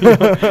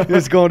 though.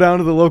 Just go down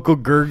to the local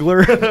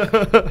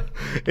gurgler.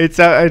 It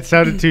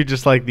sounded too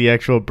just like the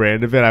actual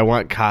brand of it. I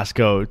want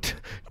Costco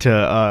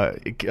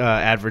to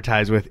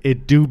advertise with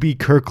it do be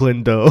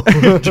Kirkland, though.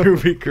 Do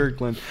be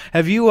Kirkland.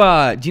 Have you,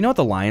 do you know what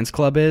the Lions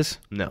Club is?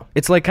 No.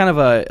 It's like kind of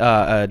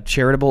a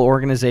charitable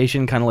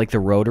organization, kind of like the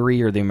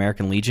Rotary or the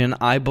American Legion,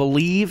 I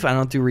believe. I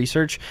don't do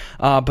research.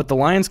 But the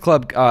Lions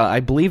Club, I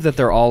believe that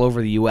they're all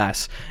over the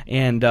U.S.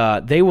 And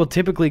they will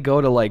typically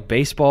go to like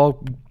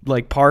baseball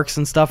like parks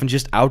and stuff and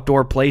just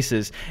outdoor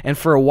places. And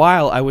for a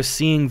while I was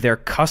seeing their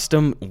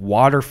custom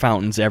water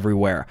fountains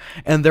everywhere.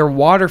 And their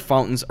water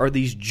fountains are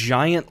these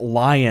giant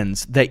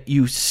lions that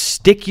you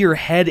stick your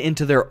head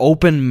into their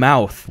open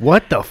mouth.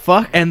 What the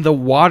fuck? And the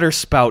water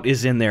spout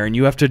is in there and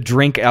you have to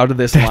drink out of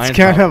this lion fountain.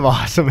 That's kind of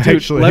awesome, actually.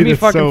 Dude, let me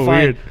That's fucking so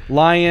find weird.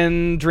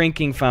 lion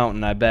drinking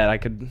fountain. I bet I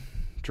could.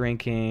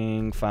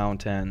 Drinking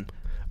fountain.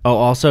 Oh,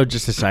 also,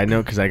 just a side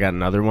note, because I got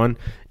another one.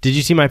 Did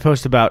you see my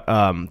post about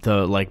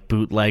the like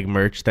bootleg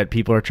merch that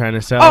people are trying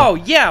to sell? Oh,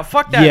 yeah,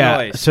 fuck that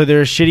noise. So there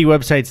are shitty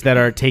websites that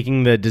are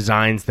taking the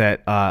designs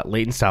that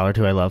Leighton Stallard,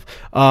 who I love,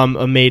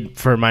 made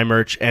for my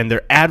merch, and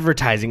they're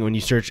advertising when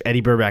you search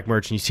Eddy Burback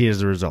merch, and you see it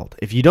as a result.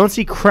 If you don't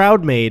see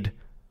Crowdmade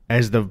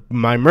as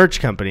my merch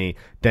company,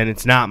 then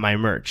it's not my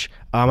merch.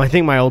 I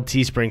think my old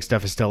Teespring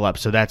stuff is still up,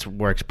 so that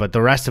works, but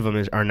the rest of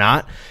them are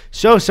not.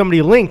 So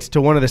somebody linked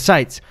to one of the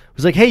sites. It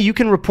was like, hey, you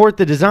can report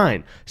the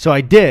design. So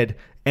I did,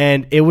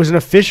 and it was an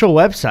official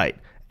website.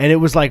 And it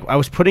was like I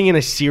was putting in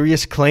a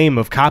serious claim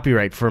of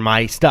copyright for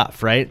my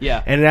stuff, right?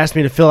 Yeah. And it asked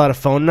me to fill out a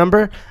phone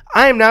number.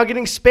 I am now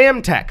getting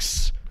spam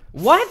texts.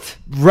 What?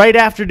 Right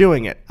after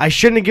doing it. I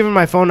shouldn't have given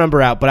my phone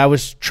number out, but I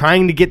was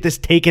trying to get this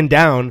taken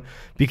down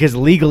because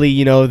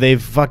legally,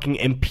 they've fucking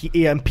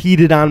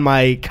impeded on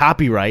my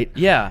copyright.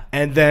 Yeah.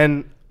 And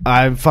then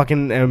I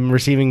fucking am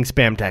receiving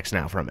spam texts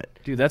now from it.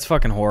 Dude, that's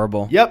fucking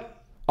horrible. Yep.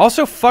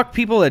 Also, fuck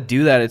people that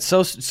do that. It's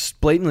so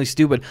blatantly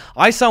stupid.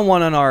 I saw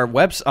one on our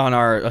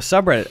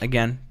subreddit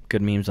again.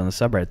 Good memes on the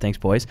subreddit. Thanks,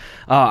 boys.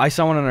 I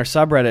saw one on our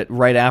subreddit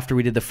right after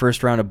we did the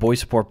first round of Boy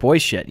Support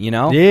Boys shit,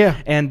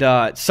 Yeah.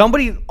 And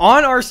somebody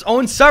on our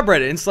own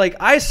subreddit, and it's like,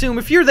 I assume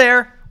if you're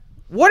there,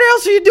 what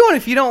else are you doing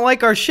if you don't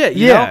like our shit,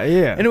 you know?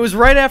 Yeah. And it was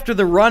right after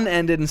the run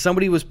ended, and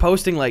somebody was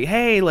posting like,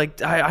 hey,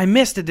 like, I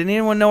missed it. Did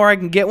anyone know where I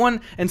can get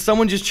one? And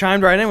someone just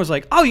chimed right in and was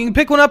like, oh, you can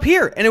pick one up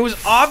here. And it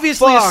was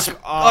obviously a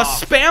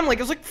spam link.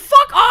 I was like,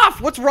 fuck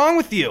off. What's wrong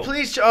with you?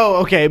 Please.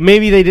 Oh, okay.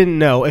 Maybe they didn't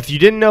know. If you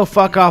didn't know,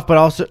 fuck off. But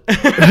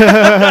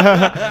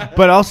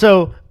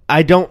also,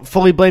 I don't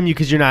fully blame you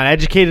because you're not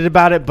educated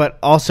about it. But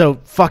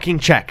also, fucking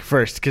check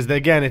first because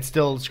again, it's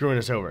still screwing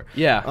us over.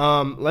 Yeah.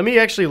 Let me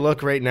actually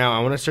look right now. I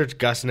want to search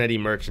Gus and Eddy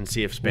merch and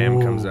see if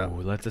spam comes up.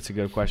 That's a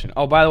good question.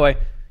 Oh, by the way,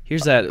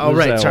 here's that. Oh,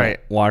 right. Sorry.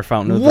 Water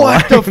fountain. With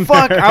What the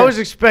fuck? I was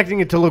expecting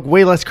it to look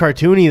way less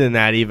cartoony than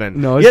that. Even.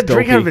 No, it's you had to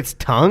drink dopey. out of its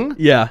tongue.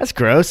 Yeah. That's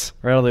gross.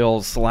 Right out of the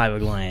old saliva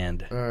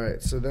gland. All right.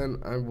 So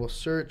then I will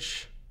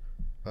search.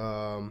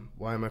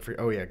 Why am I free?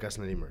 Oh yeah, Gus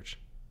and Eddy merch.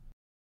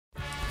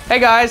 Hey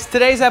guys,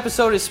 today's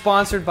episode is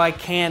sponsored by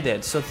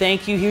Candid. So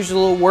thank you. Here's a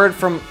little word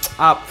from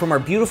our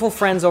beautiful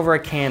friends over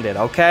at Candid,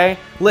 okay?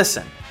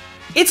 Listen,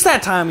 it's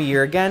that time of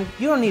year again.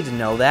 You don't need to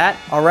know that,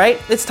 all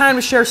right? It's time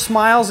to share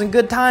smiles and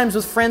good times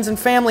with friends and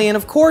family and,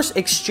 of course,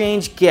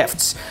 exchange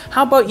gifts.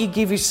 How about you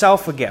give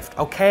yourself a gift,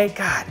 okay?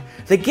 God,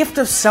 the gift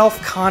of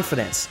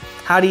self-confidence.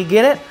 How do you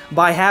get it?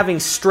 By having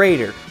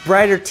straighter,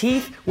 brighter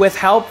teeth with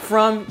help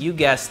from, you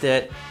guessed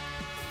it,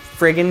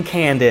 friggin'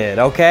 Candid,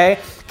 okay?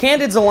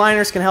 Candid's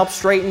aligners can help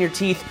straighten your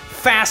teeth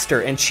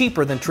faster and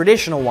cheaper than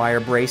traditional wire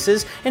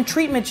braces, and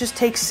treatment just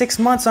takes 6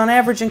 months on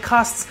average and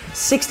costs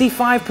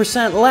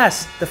 65%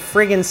 less. The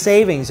friggin'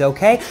 savings,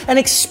 okay? An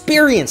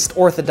experienced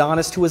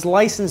orthodontist who is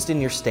licensed in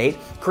your state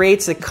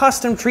creates a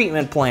custom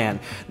treatment plan.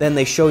 Then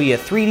they show you a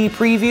 3D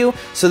preview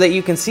so that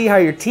you can see how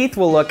your teeth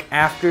will look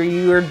after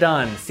you are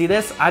done. See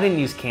this? I didn't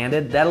use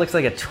Candid. That looks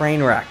like a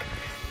train wreck.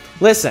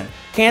 Listen,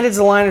 Candid's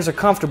aligners are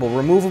comfortable,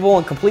 removable,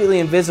 and completely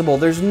invisible.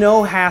 There's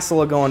no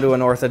hassle of going to an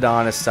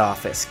orthodontist's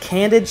office.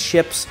 Candid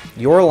ships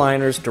your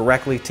aligners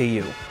directly to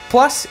you.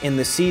 Plus, in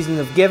the season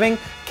of giving,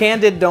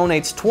 Candid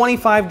donates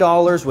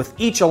 $25 with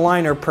each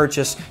aligner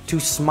purchase to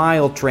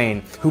Smile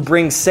Train, who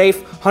brings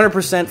safe,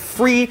 100%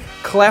 free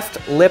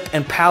cleft lip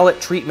and palate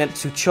treatment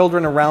to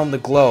children around the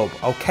globe,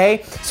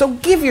 okay? So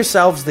give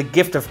yourselves the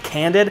gift of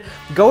Candid.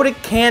 Go to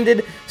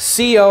Candid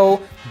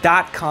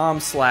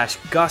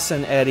candiedco.com/Gus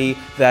and Eddy.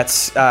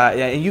 That's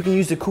and you can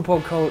use the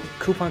coupon code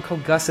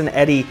Gus and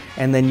Eddy,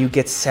 and then you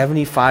get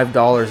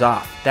 $75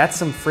 off. That's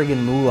some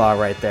friggin' moolah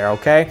right there,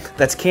 okay?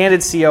 That's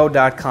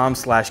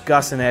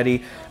candiedco.com/Gus and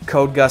Eddy.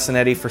 Code Gus and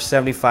Eddy for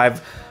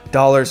 $75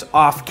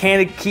 off.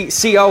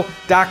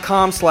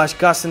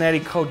 candiedco.com/Gus and Eddy.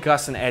 Code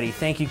Gus and Eddy.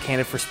 Thank you,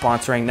 Candid, for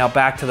sponsoring. Now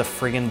back to the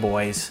friggin'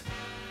 boys.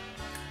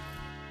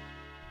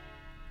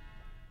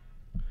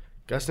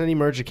 Gus and Eddy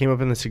merger came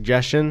up in the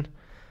suggestion.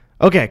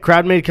 Okay,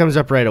 CrowdMade comes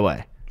up right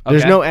away.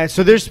 There's Okay. no ad,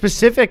 so there's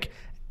specific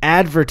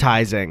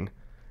advertising.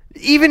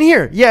 Even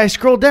here, yeah, I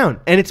scrolled down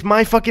and it's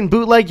my fucking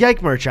bootleg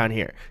Yikes merch on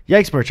here.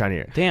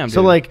 Damn, So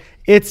dude. like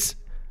it's,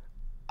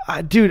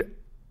 dude,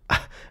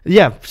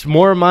 yeah, it's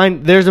more of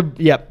mine. There's a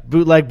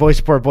bootleg Boy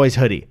Support Boys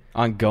hoodie.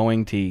 On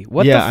Going Tee.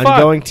 What Yeah, the fuck?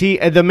 on Going Tee.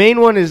 The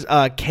main one is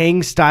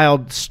Kang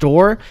styled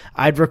store.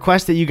 I'd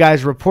request that you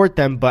guys report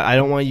them, but I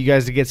don't want you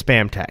guys to get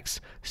spam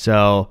texts.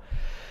 So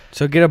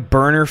get a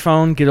burner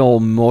phone, get an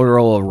old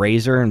Motorola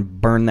Razr,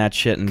 and burn that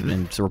shit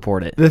and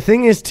report it. the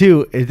thing is,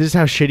 too, this is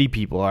how shitty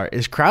people are,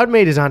 is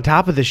CrowdMade is on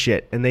top of the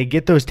shit, and they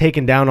get those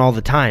taken down all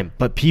the time.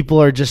 But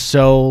people are just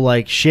so,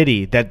 like,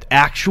 shitty that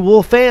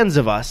actual fans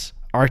of us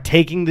are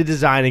taking the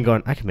design and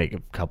going, I can make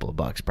a couple of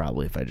bucks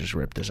probably if I just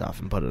rip this off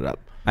and put it up.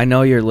 I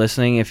know you're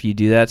listening. If you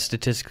do that,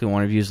 statistically,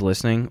 one of you is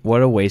listening.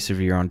 What a waste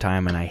of your own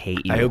time, and I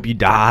hate you. I hope you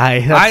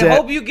die. I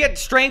hope you get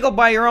strangled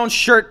by your own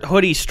shirt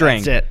hoodie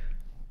string. That's it.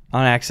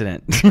 On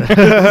accident.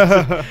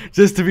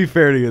 Just to be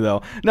fair to you,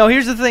 though. No,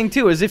 here's the thing,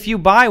 too, is if you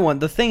buy one,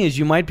 the thing is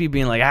you might be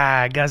being like,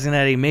 Gus and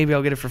Eddy, maybe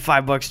I'll get it for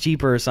 $5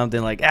 cheaper or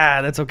something. Like,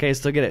 that's okay,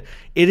 still get it.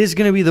 It is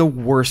going to be the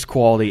worst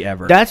quality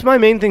ever. That's my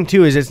main thing,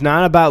 too, is it's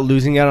not about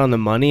losing out on the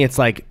money. It's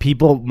like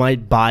people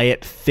might buy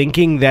it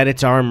thinking that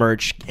it's our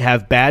merch,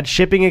 have bad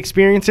shipping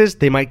experiences.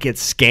 They might get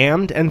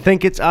scammed and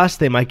think it's us.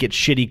 They might get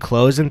shitty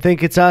clothes and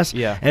think it's us.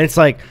 Yeah. And it's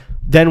like,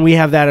 then we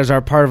have that as our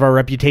part of our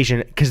reputation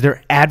because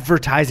they're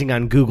advertising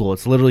on Google.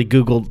 It's literally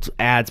Google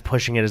ads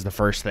pushing it as the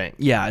first thing.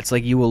 Yeah, it's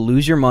like you will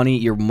lose your money.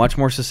 You're much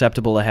more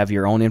susceptible to have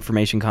your own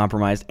information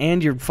compromised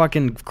and your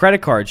fucking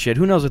credit card shit.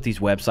 Who knows what these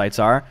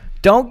websites are?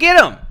 Don't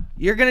get them.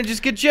 You're going to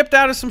just get gypped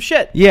out of some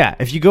shit. Yeah,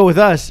 if you go with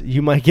us,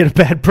 you might get a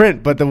bad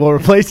print, but then we'll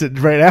replace it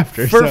right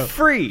after. For so.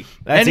 free.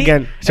 That's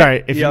again,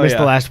 sorry, if you missed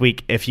the yeah. last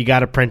week, if you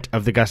got a print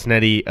of the Gus and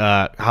Eddy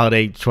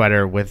holiday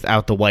sweater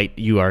without the white,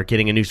 you are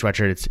getting a new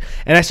sweatshirt.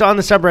 And I saw on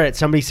the subreddit,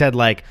 somebody said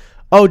like,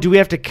 oh, do we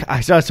have to,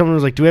 I saw someone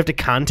was like, do we have to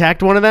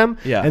contact one of them?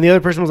 Yeah. And the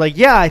other person was like,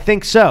 yeah, I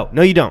think so.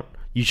 No, you don't.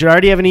 You should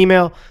already have an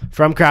email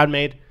from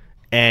CrowdMade.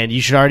 And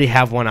you should already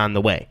have one on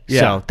the way.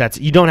 Yeah.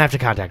 So you don't have to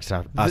contact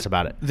us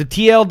about it. The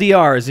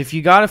TLDR is if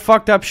you got a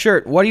fucked up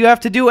shirt, what do you have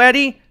to do,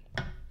 Eddy?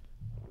 I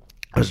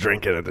was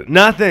drinking it.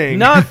 Nothing.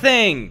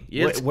 Nothing.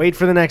 It's, Wait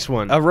for the next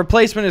one. a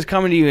replacement is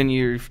coming to you,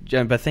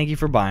 and but thank you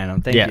for buying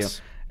them. Thank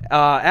Yes. you.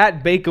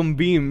 At Bacon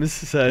Beams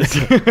says,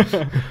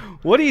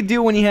 what do you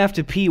do when you have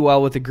to pee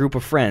while with a group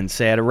of friends,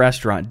 say at a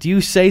restaurant? Do you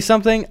say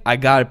something, I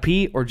gotta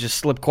pee, or just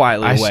slip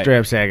quietly I away? straight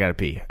up say I gotta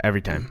pee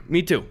every time.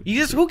 Me too. You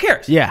just, who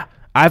cares? Yeah.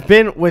 I've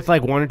been with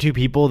like one or two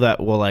people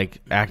that will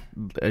like act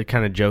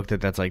kind of joke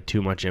that that's like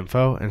too much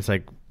info, and it's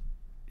like,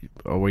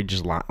 or we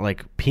just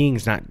like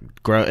peeing's not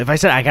gross. If I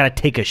said I gotta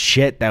take a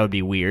shit, that would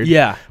be weird.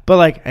 Yeah. But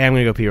like, hey, I'm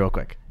gonna go pee real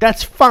quick.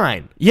 That's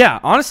fine.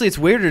 Yeah, honestly, it's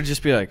weirder to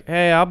just be like,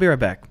 hey, I'll be right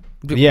back.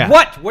 Yeah.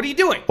 What? What are you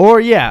doing?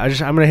 Or yeah,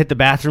 I'm gonna hit the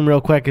bathroom real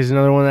quick is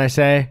another one that I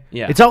say.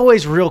 Yeah. It's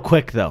always real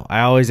quick though. I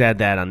always add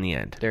that on the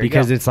end There you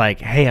because go. it's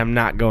like, hey, I'm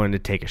not going to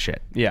take a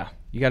shit. Yeah.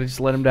 You got to just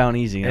let them down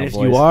easy. And if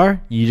boys. you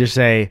are, you just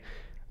say,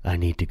 I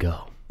need to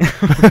go.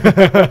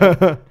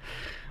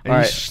 And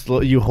right.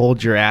 you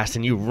hold your ass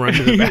and you run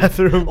to the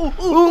bathroom.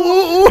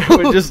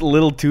 With just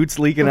little toots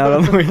leaking out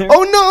on the way there.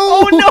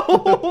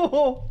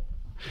 Oh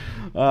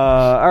no!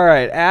 All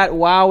right. At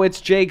Wow It's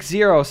Jake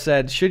Zero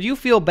said, should you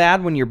feel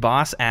bad when your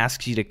boss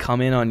asks you to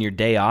come in on your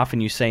day off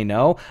and you say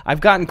no?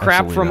 I've gotten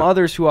crap Absolutely from not.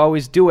 others who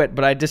always do it,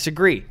 but I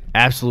disagree.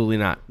 Absolutely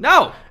not.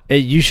 No.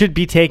 You should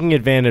be taking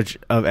advantage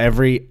of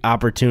every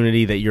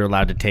opportunity that you're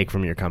allowed to take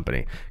from your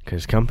company,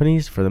 because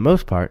companies, for the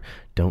most part,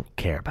 don't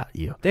care about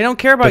you. They don't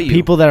care about But you.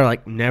 people that are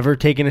like never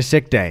taking a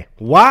sick day.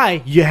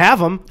 Why? You have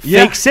them.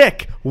 Yeah. Fake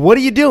sick. What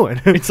are you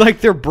doing? It's like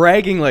they're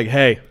bragging like,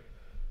 hey,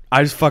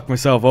 I just fucked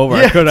myself over.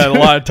 I Yeah. could have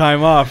had a lot of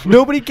time off.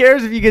 Nobody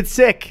cares if you get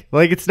sick.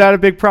 Like, it's not a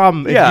big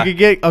problem. Yeah. If you could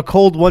get a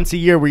cold once a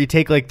year where you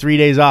take like 3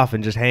 days off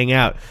and just hang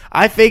out.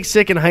 I faked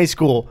sick in high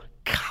school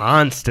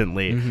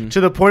constantly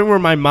to the point where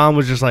my mom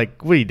was just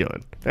like, what are you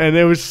doing? And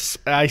it was,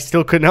 I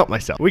still couldn't help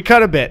myself. We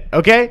cut a bit,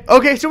 okay?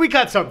 Okay, so we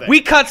cut something.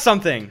 We cut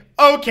something.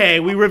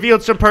 Okay, we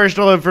revealed some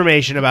personal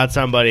information about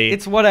somebody.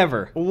 It's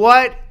whatever.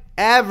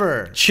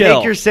 Whatever. Chill.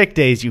 Take your sick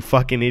days, you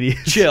fucking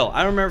idiots. Chill.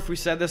 I don't remember if we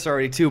said this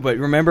already too, but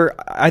remember,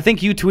 I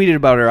think you tweeted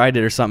about it or I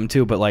did or something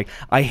too, but like,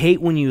 I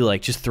hate when you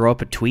like just throw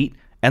up a tweet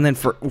and then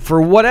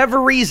for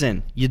whatever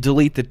reason, you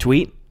delete the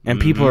tweet and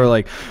people are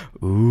like,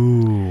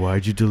 ooh,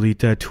 why'd you delete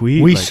that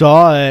tweet? We Like,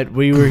 saw it.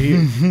 We were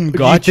here.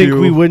 Got you. you.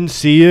 Think we wouldn't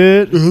see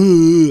it?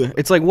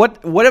 It's like, you're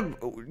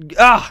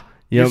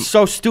know,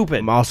 so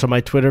stupid. Also,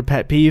 my Twitter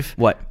pet peeve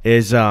What?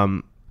 is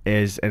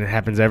is, and it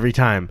happens every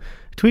time,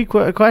 tweet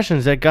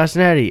questions at Gus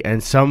and Eddy,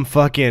 and some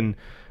fucking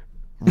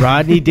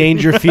Rodney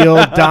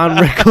Dangerfield, Don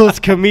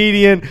Rickles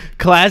comedian,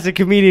 classic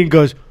comedian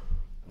goes,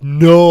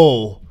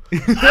 no.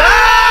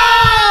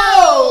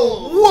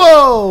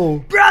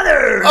 Whoa!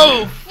 Brother!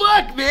 Oh,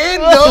 fuck,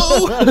 man,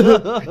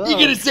 no. You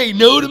gonna say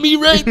no to me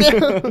right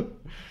now?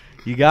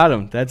 You got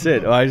him. That's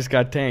it. Oh, I just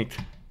got tanked.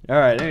 All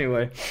right,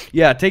 anyway.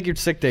 Yeah, take your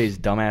sick days,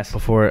 dumbass.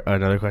 Before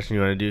another question,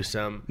 you want to do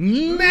some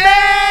mail!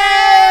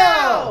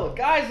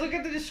 Guys, look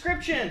at the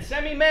description.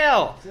 Send me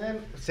mail.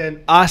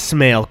 Send us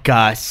mail,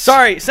 Gus.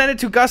 Sorry, send it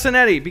to Gus and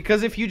Eddy,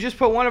 because if you just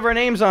put one of our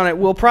names on it,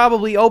 we'll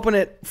probably open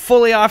it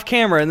fully off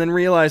camera and then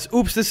realize,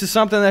 oops, this is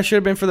something that should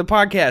have been for the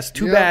podcast.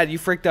 Too bad, you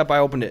freaked up, I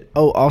opened it.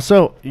 Oh,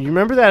 also, you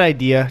remember that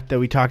idea that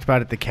we talked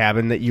about at the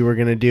cabin that you were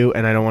going to do,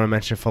 and I don't want to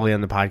mention it fully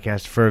on the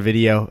podcast, for a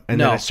video,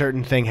 and then a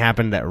certain thing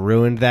happened that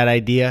ruined that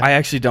idea? I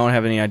actually don't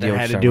have any idea that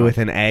what had you're to do talking with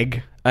about. an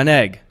egg. An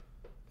egg.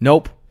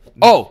 Nope.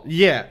 Oh.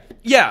 Yeah.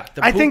 Yeah.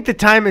 I think the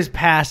time has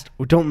passed.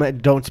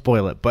 Don't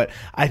spoil it, but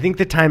I think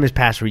the time has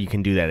passed where you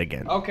can do that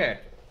again. Okay.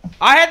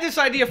 I had this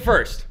idea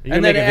first. Are you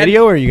going to make a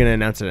video, or are you going to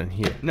announce it in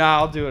here? No,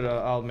 I'll do it.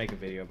 I'll make a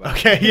video about it.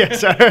 Okay, yeah,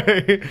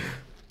 sorry.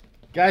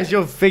 Guys,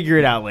 you'll figure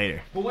it out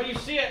later. But when you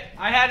see it,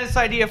 I had this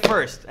idea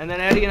first, and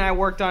then Eddy and I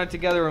worked on it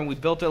together, and we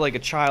built it like a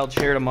child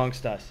shared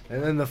amongst us.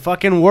 And then the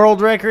fucking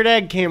world record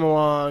egg came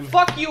along.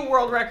 Fuck you,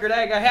 world record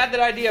egg. I had that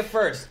idea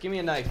first. Give me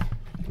a knife.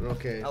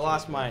 Okay. I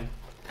lost mine.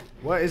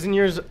 What, isn't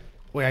yours?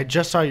 Wait, I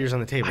just saw yours on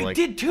the table. I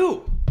did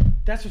too.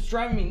 That's what's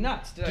driving me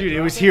nuts. Did I Dude, it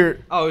drop was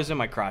here. Oh, it was in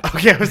my crotch.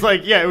 Okay, I was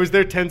like, yeah, it was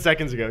there 10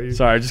 seconds ago.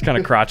 Sorry, just kind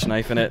of crotch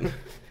knifing it.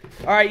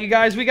 All right, you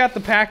guys, we got the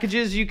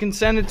packages. You can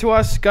send it to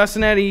us, Gus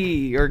and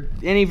Eddy, or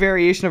any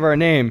variation of our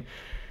name.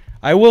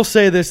 I will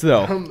say this,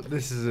 though.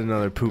 This is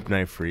another poop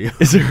knife for you.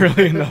 Is it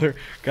really another?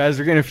 Guys,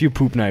 we're getting a few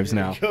poop knives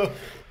now.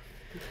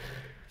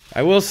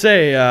 I will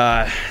say,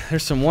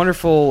 there's some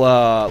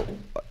wonderful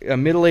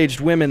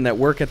middle-aged women that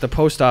work at the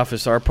post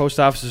office. Our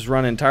post office is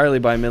run entirely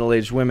by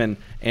middle-aged women,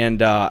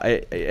 and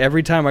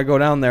every time I go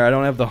down there, I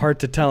don't have the heart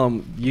to tell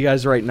them, you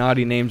guys write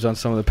naughty names on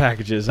some of the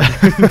packages.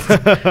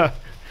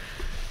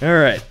 All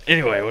right.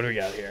 Anyway, what do we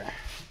got here?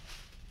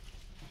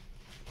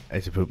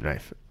 It's a poop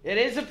knife. It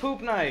is a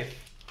poop knife.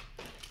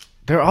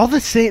 They're all the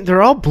same.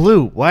 They're all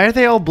blue. Why are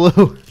they all blue?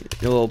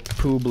 A little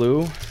poo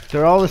blue.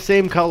 They're all the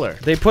same color.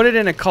 They put it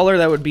in a color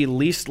that would be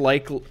least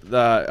like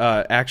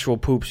the actual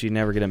poop, so you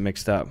never get it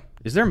mixed up.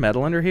 Is there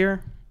metal under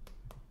here?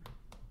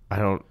 I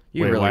don't.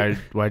 You wait, really-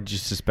 why'd you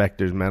suspect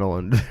there's metal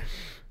under?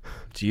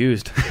 It's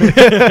used.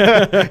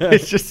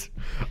 It's just.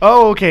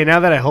 Oh, okay.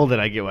 Now that I hold it,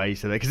 I get why you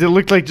said that, because it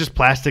looked like just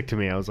plastic to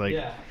me. I was like,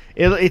 Yeah.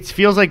 It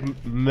feels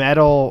like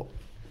metal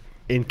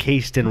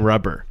encased in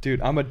rubber.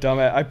 Dude, I'm a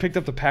dumbass. I picked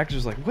up the package. I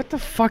was like, what the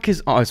fuck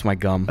is... Oh, it's my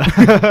gum.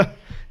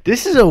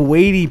 This is a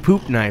weighty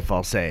poop knife,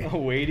 I'll say. A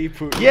weighty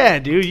poop. Yeah,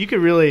 dude. You could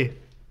really...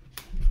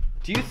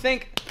 Do you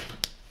think...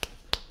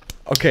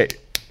 Okay.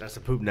 That's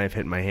a poop knife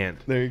hitting my hand.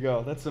 There you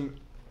go. That's some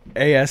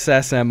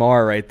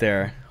ASMR right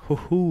there.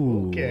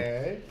 Hoo-hoo.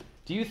 Okay.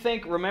 Do you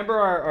think... Remember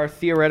our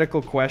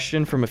theoretical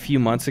question from a few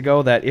months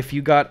ago that if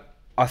you got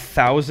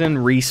 1,000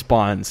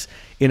 respawns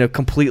in a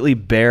completely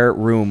bare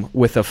room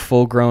with a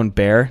full-grown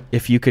bear,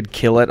 if you could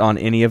kill it on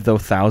any of those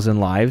 1,000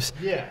 lives?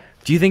 Yeah.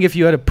 Do you think if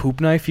you had a poop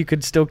knife, you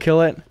could still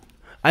kill it?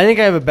 I think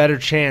I have a better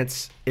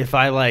chance if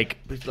I, like...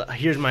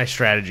 Here's my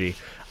strategy.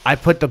 I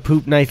put the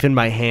poop knife in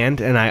my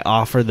hand, and I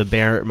offer the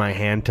bear my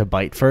hand to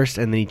bite first,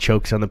 and then he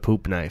chokes on the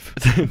poop knife.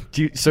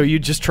 So you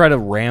just try to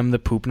ram the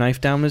poop knife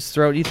down his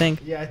throat, you think?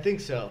 Yeah, I think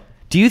so.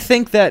 Do you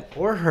think that...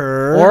 Or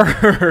her. Or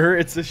her.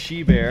 It's a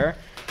she-bear.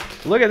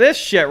 Look at this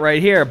shit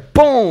right here.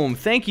 Boom.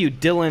 Thank you,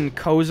 Dylan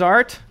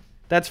Cozart.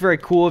 That's very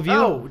cool of you.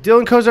 Oh,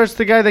 Dylan Cozart's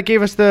the guy that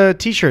gave us the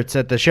T-shirts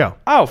at the show.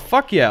 Oh,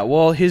 fuck yeah.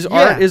 Well, his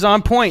art is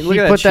on point. Look he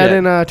at that put that shit.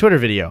 in a Twitter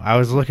video. I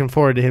was looking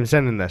forward to him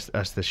sending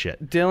us this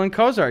shit. Dylan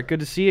Cozart. Good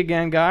to see you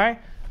again, guy.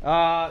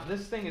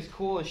 This thing is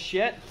cool as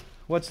shit.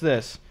 What's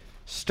this?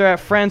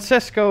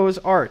 Francisco's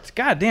art.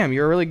 God damn,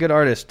 you're a really good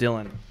artist,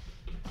 Dylan.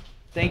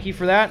 Thank you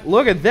for that.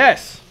 Look at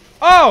this.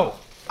 Oh!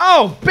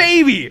 Oh,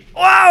 baby!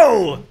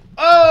 Whoa!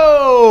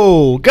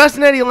 Oh! Gus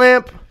and Eddy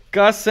lamp.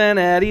 Gus and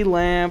Eddy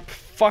lamp.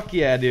 Fuck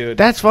yeah, dude.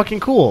 That's fucking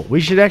cool. We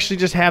should actually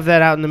just have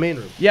that out in the main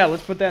room. Yeah,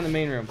 let's put that in the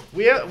main room.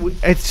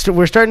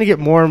 We're starting to get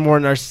more and more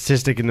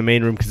narcissistic in the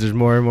main room because there's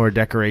more and more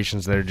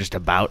decorations that are just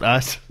about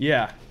us.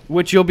 Yeah.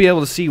 Which you'll be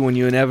able to see when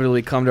you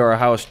inevitably come to our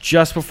house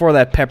just before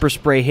that pepper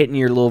spray hitting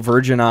your little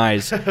virgin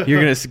eyes.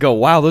 You're going to go,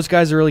 wow, those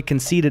guys are really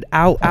conceited.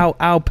 Ow, ow,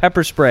 ow,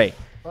 pepper spray.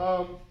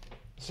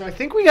 So I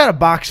think we got a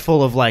box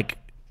full of like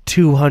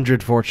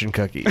 200 fortune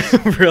cookies.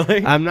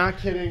 Really? I'm not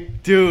kidding.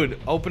 Dude,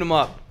 open them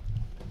up.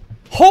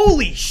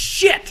 Holy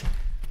shit!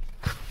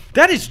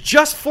 That is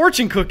just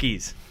fortune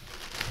cookies.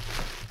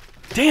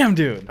 Damn,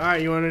 dude. All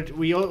right,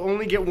 we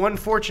only get one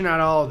fortune out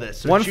of all of this.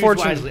 So One choose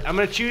fortune. wisely. I'm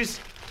going to choose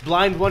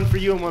blind one for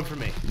you and one for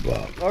me.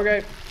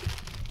 Okay.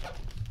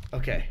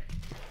 Okay.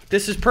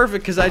 This is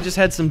perfect because I just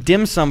had some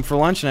dim sum for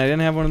lunch and I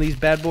didn't have one of these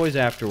bad boys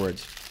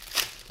afterwards.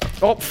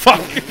 Oh, fuck.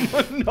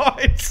 No,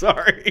 I'm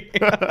sorry.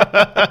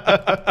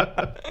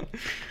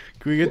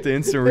 Can we get the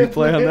instant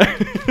replay on that?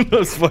 That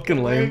was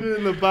fucking lame. Landed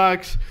in the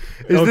box.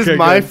 Is Okay, this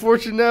my good.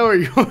 fortune now or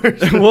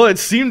yours? Well, it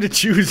seemed to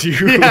choose you.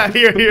 Yeah,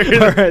 here.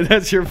 All right,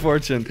 that's your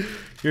fortune.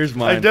 Here's I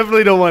mine.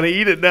 definitely don't want to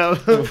eat it now.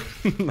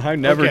 I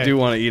never Okay. do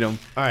want to eat them.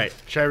 All right,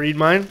 should I read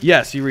mine?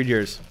 Yes, you read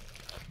yours.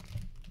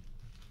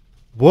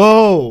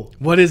 Whoa.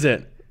 What is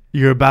it?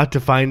 You're about to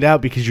find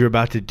out because you're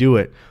about to do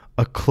it.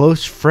 A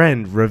close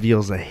friend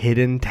reveals a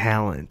hidden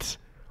talent.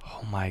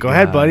 Oh my god. Go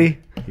ahead, buddy.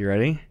 You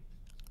ready?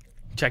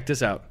 Check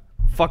this out.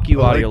 Fuck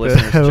you, I audio like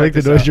listeners. I like Check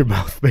the this noise out. your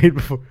mouth made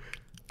before.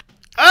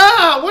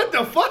 Ah, what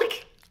the fuck?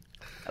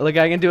 Look,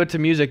 I can do it to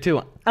music too.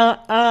 Okay,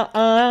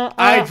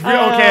 I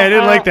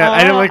didn't like that.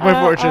 I didn't like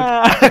my fortune.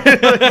 I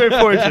didn't like my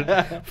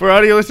fortune. For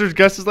audio listeners,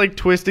 Gus is like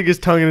twisting his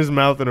tongue in his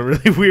mouth in a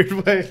really weird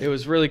way. It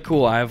was really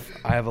cool. I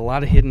have a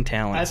lot of hidden I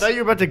talents. thought you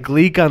were about to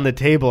gleek on the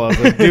table. I was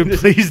like, dude,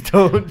 please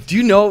don't. Do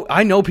you know?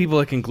 I know people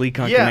that can gleek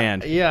on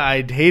command. Yeah,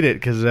 I'd hate it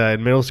because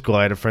in middle school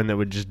I had a friend that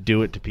would just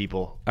do it to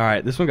people. All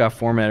right, this one got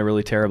formatted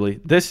really terribly.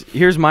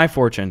 Here's my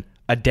fortune.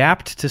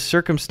 Adapt to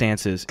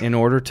circumstances in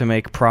order to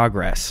make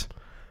progress.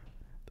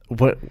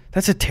 What?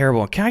 That's a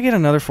terrible one. Can I get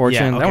another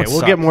fortune? Yeah, That okay, one we'll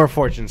sucks. get more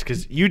fortunes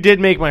because you did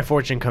make my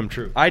fortune come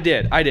true. I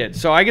did.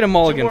 So I get a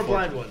mulligan. Two more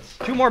blind fortune. ones.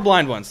 2 more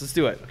blind ones. Let's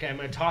do it. Okay, I'm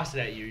gonna toss it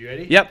at you. You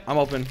ready? Yep, I'm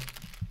open.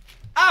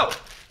 Ow!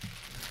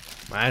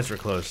 My eyes were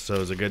closed, so it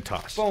was a good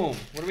toss. Boom.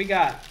 What do we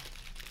got?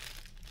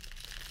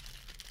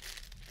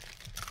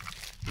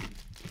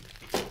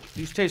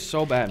 These taste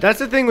so bad. That's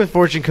the thing with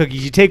fortune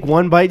cookies. You take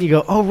one bite and you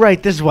go, "Oh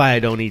right, this is why I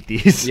don't eat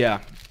these."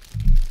 Yeah.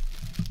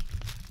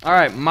 All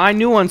right, my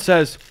new one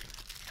says,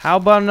 how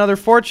about another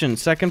fortune?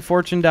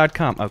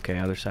 Secondfortune.com. Okay,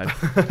 other side.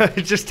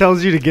 It just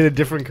tells you to get a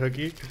different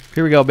cookie.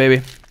 Here we go,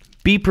 baby.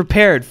 Be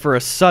prepared for a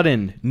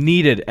sudden,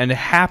 needed, and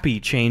happy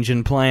change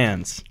in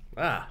plans.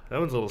 Ah, that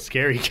one's a little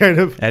scary, kind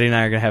of. Eddie and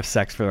I are going to have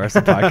sex for the rest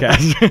of the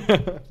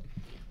podcast.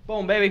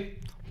 Boom, baby.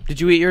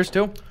 Did you eat yours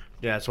too?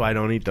 Yeah, that's why I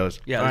don't eat those.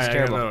 Yeah, All that's right, I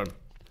got terrible. another one.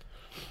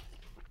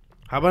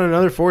 How about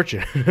another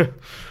fortune?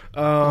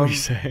 What do you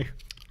say?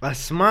 A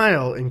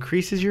smile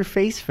increases your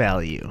face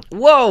value.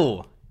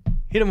 Whoa!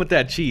 Hit him with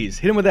that cheese.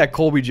 Hit him with that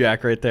Colby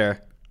Jack right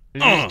there.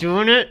 Is just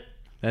doing it?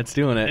 That's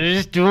doing it. Is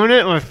just doing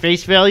it? My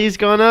face value's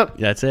gone up?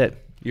 That's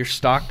it. Your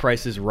stock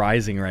price is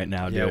rising right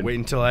now, dude. Yeah, wait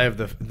until I have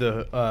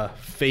the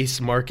face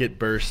market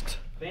burst.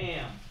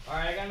 Bam. All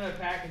right, I got another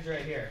package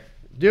right here.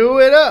 Do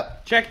it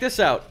up. Check this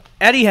out.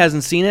 Eddie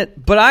hasn't seen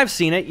it, but I've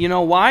seen it. You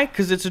know why?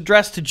 Because it's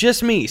addressed to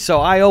just me. So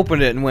I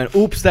opened it and went,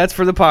 oops, that's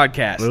for the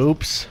podcast.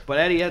 Oops. But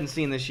Eddie hasn't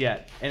seen this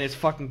yet, and it's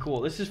fucking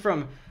cool. This is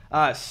from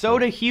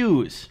Soda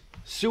Hughes.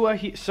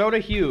 Soda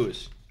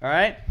Hughes. All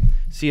right?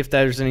 See if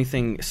there's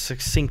anything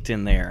succinct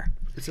in there.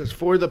 It says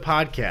for the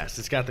podcast.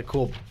 It's got the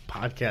cool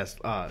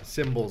podcast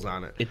symbols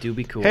on it. It do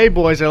be cool. Hey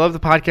boys, I love the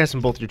podcast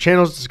and both your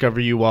channels.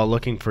 Discover you while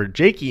looking for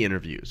Jakey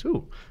interviews.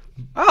 Ooh.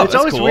 Oh, It's that's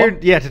always cool.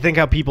 weird, to think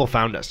how people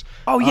found us.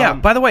 Oh, yeah.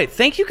 By the way,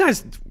 thank you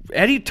guys.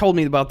 Eddie told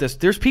me about this.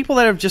 There's people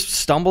that have just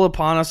stumbled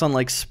upon us on,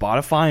 like,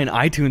 Spotify and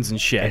iTunes and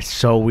shit. It's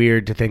so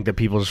weird to think that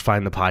people just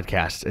find the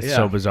podcast. It's Yeah.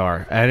 so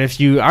bizarre. And if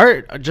you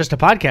are just a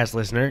podcast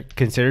listener,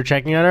 consider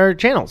checking out our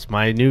channels.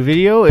 My new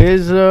video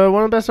is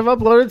one of the best I've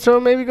uploaded, so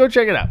maybe go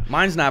check it out.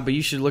 Mine's not, but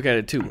you should look at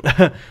it, too.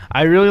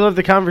 I really love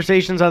the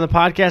conversations on the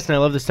podcast, and I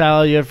love the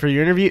style you have for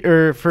your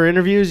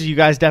interviews. You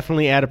guys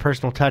definitely add a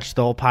personal touch to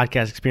the whole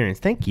podcast experience.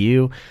 Thank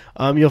you.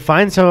 You'll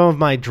find some of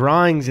my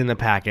drawings in the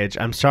package.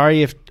 I'm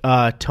sorry if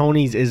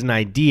Tony's isn't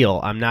ideal.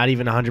 I'm not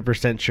even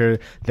 100% sure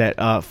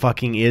that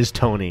fucking is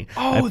Tony.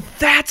 Oh,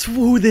 that's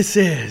who this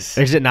is.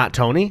 Is it not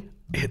Tony?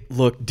 It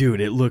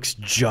looks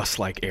just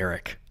like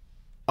Eric.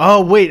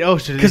 Oh wait. Oh,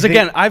 so Because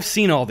again, I've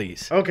seen all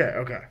these.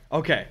 Okay.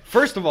 Okay,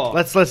 first of all,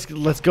 Let's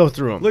go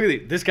through them. look at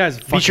these. This guy's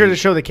fucking Be sure to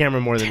show the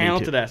camera more than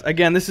talented me ass.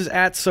 Again, this is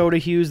at Soda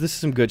Hughes. This is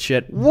some good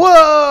shit.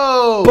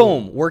 Whoa!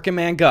 Boom, working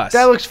man Gus.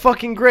 That looks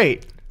fucking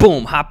great.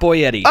 Boom, Hot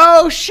Boy Eddie.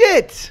 Oh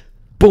shit!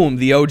 Boom,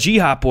 the OG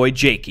Hot Boy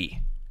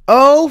Jakey.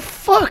 Oh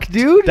fuck,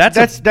 dude.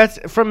 That's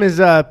That's from his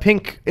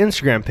pink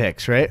Instagram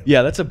pics, right?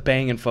 Yeah, that's a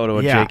banging photo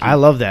of Yeah, Jakey. I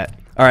love that.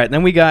 All right,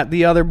 then we got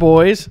the other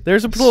boys.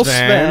 There's a little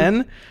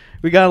Sven.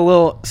 We got a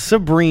little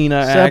Sabrina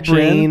action.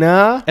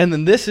 Sabrina. And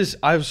then this is,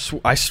 I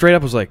straight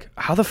up was like,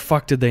 how the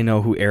fuck did they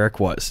know who Eric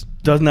was?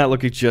 Doesn't that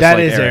look just That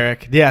like is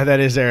Eric? Eric. Yeah, that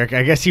is Eric.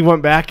 I guess he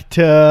went back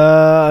to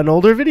an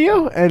older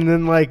video and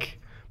then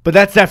but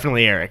that's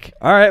definitely Eric.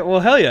 All right,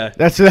 well, hell yeah.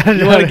 That's You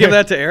want to give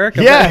that to Eric?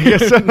 Yeah, I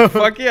guess so.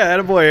 Fuck yeah,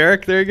 attaboy,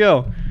 Eric. There you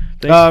go.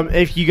 Thanks.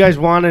 If you guys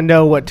want to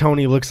know what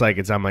Tony looks like,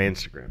 it's on my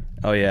Instagram.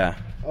 Oh, yeah.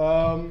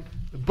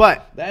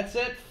 But That's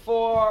it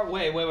for...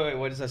 Wait.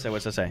 What does that say?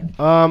 What's that say?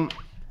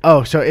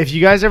 so if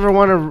you guys ever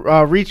want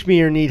to reach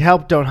me or need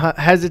help, don't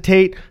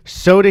hesitate.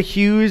 Soda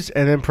Hughes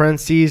and then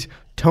parentheses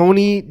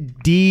Tony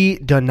D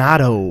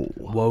Donato.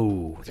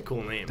 Whoa. It's a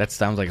cool name. That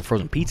sounds like a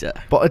frozen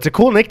pizza. But it's a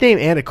cool nickname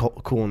and a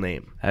cool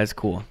name. That's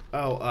cool.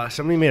 Oh,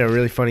 somebody made a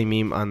really funny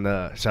meme on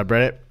the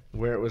subreddit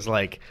where it was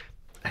like,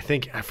 I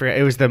forgot,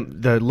 it was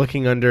the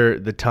looking under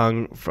the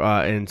tongue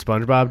in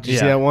SpongeBob. Did you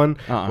see Yeah. that one?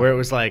 Uh-uh. Where it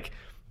was like,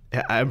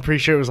 I'm pretty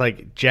sure it was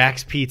like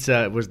Jack's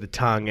Pizza was the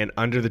tongue, and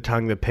under the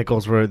tongue the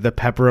pickles were the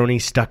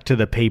pepperoni stuck to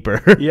the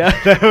paper. Yeah.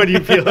 That's when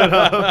you peel it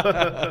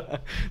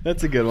off.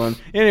 That's a good one.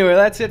 Anyway,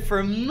 that's it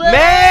for mail.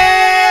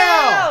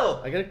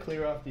 I gotta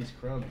clear off these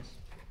crumbs.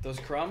 Those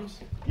crumbs?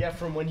 Yeah,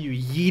 from when you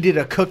yeeted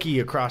a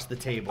cookie across the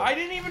table. I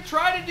didn't even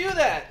try to do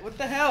that. What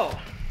the hell?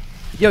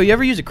 Yo, you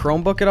ever use a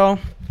Chromebook at all?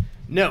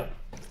 No.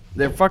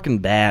 They're fucking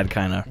bad,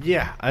 kind of.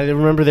 Yeah, I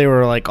remember they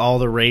were like all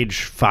the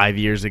rage 5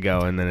 years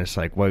ago, and then it's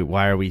like,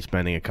 why are we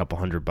spending a couple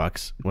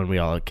 $100 when we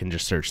all can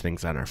just search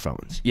things on our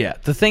phones? Yeah,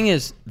 the thing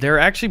is, they're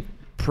actually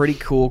pretty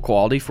cool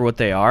quality for what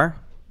they are,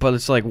 but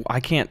it's like, I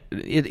can't,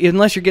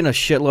 unless you're getting a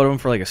shitload of them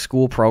for like a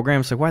school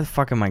program, it's like, why the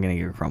fuck am I going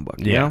to get a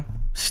Chromebook? You know?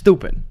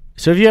 Stupid.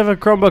 So if you have a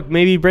Chromebook,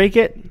 maybe break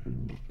it.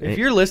 If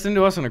you're listening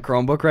to us on a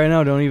Chromebook right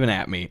now, don't even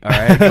at me, all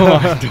right? Come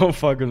on, don't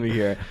fuck with me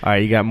here. All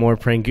right, you got more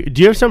Do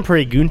you have some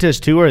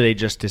preguntas too, or are they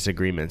just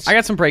disagreements? I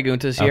got some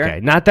preguntas here. Okay,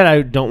 not that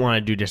I don't want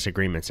to do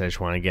disagreements. I just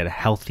want to get a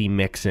healthy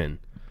mix in.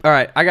 All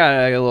right, I got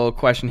a little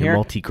question here.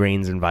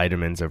 Multi-grains and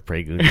vitamins of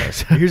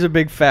preguntas. Here's a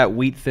big fat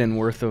wheat thin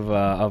worth of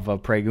a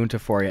pregunta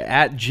for you.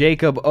 At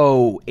Jacob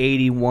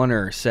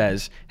O81er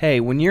says, "Hey,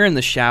 when you're in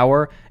the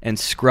shower and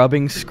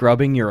scrubbing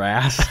your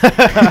ass,"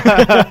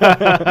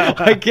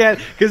 I can't,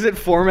 because it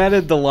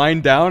formatted the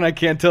line down. I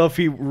can't tell if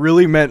he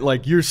really meant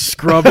like you're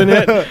scrubbing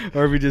it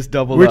or if he just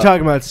doubled. We're up.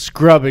 talking about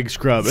scrubbing.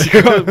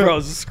 Bro,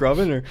 is it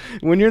scrubbing? Or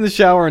when you're in the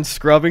shower and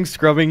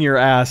scrubbing your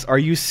ass, are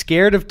you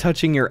scared of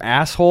touching your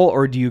asshole,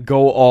 or do you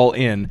go all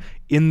in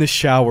the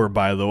shower,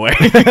 by the way?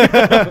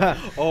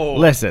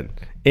 Listen,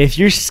 if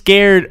you're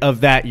scared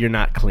of that, you're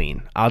not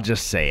clean. I'll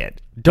just say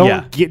it.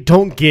 Don't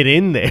get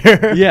in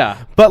there.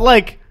 Yeah. But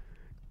like,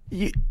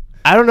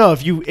 I don't know,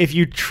 if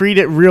you treat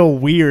it real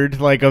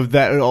weird, like of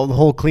that the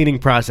whole cleaning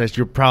process,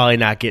 you're probably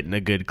not getting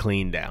a good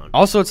clean down.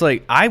 Also, it's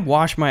like I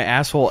wash my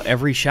asshole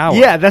every shower.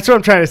 Yeah, that's what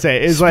I'm trying to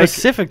say. Is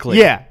specifically.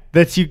 Yeah,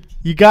 that's you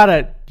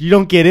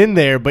don't get in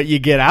there, but you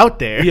get out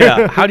there.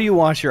 Yeah. How do you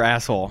wash your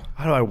asshole?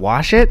 How do I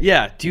wash it?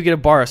 Yeah. Do you get a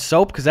bar of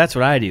soap? Because that's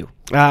what I do.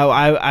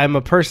 I'm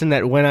a person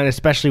that went on,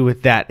 especially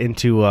with that,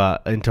 into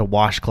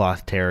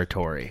washcloth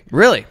territory.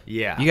 Really?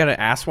 Yeah. You got an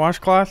ass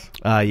washcloth?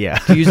 Yeah.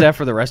 Do you use that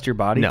for the rest of your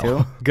body No.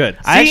 too? Good.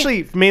 I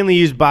actually mainly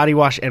use body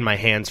wash and my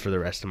hands for the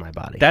rest of my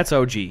body. That's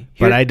OG.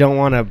 But I don't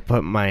want to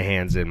put my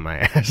hands in my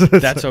ass.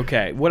 That's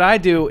okay. What I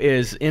do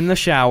is in the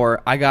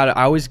shower, I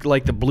always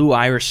like the Blue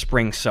Irish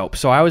Spring soap.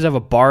 So I always have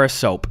a bar of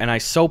soap, and I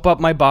soap up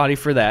my body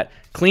for that.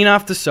 Clean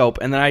off the soap,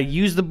 and then I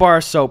use the bar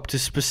of soap to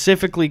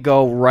specifically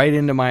go right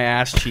into my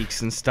ass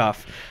cheeks and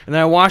stuff. And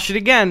then I wash it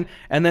again,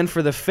 and then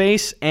for the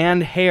face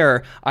and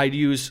hair, I'd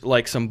use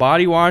like some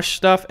body wash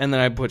stuff, and then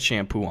I put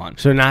shampoo on.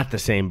 So not the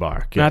same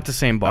bar. Good. Not the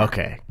same bar.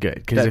 Okay, good.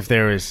 Because if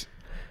there was...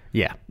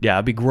 Yeah. Yeah,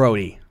 it'd be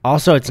grody.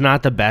 Also, it's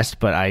not the best,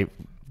 but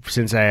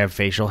since I have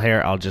facial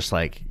hair, I'll just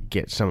like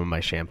get some of my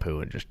shampoo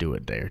and just do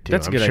it there too.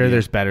 That's a good I'm sure idea.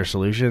 there's better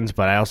solutions,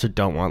 but I also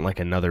don't want like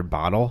another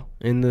bottle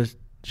in the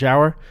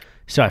shower.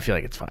 So I feel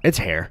like it's fine. It's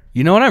hair.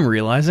 You know what I'm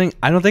realizing?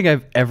 I don't think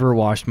I've ever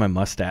washed my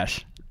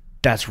mustache.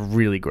 That's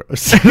really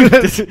gross.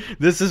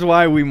 This is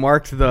why we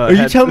marked the... Are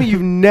you telling me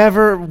you've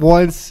never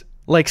once...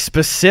 Like,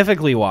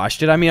 specifically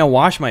washed it? I mean, I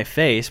wash my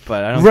face,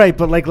 but I don't... Right,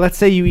 but like, let's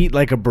say you eat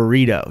like a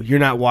burrito. You're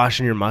not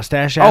washing your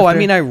mustache after? Oh, I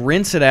mean, I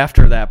rinse it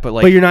after that, but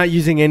like... But you're not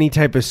using any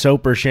type of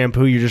soap or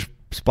shampoo. You're just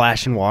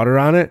splashing water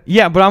on it?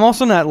 Yeah, but I'm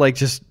also not like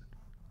just...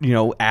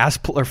 ass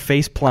or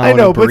face plowing I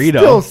know, a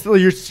burrito. but still,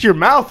 your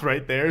mouth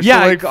right there.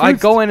 Yeah, so like, I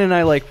go in and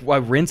I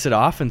rinse it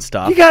off and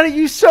stuff. You gotta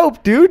use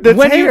soap, dude. That's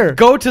when hair. you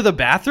go to the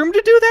bathroom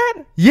to do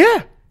that?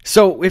 Yeah.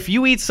 So if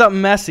you eat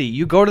something messy,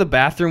 you go to the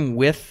bathroom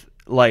with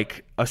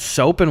like a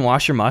soap and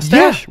wash your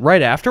mustache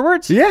right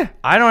afterwards? Yeah.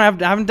 I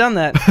haven't done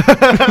that.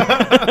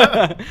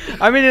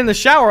 I mean, in the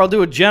shower, I'll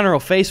do a general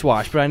face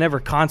wash, but I never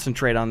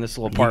concentrate on this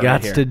little part You got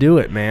right here. to do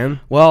it, man.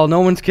 Well,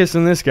 no one's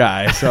kissing this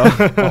guy, so...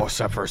 oh,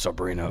 except for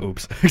Sabrina.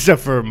 Oops.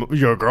 Except for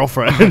your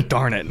girlfriend.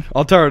 Darn it.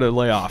 I'll tell her to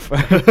lay off.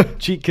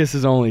 Cheek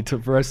kisses only for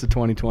the rest of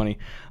 2020.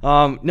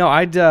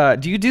 No,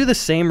 do you do the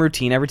same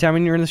routine every time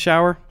when you're in the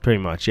shower? Pretty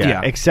much, yeah.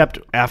 Yeah. Except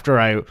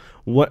after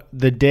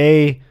the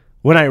day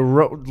when I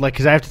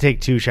because I have to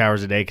take 2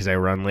 showers a day because I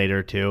run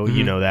later too. Mm-hmm.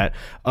 You know that,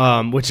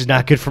 which is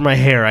not good for my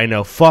hair. I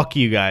know. Fuck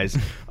you guys.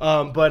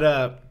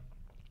 But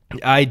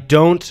I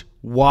don't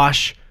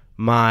wash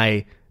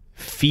my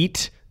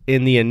feet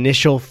in the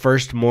initial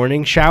first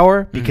morning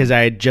shower because I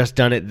had just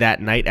done it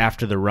that night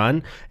after the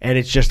run, and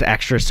it's just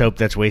extra soap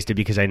that's wasted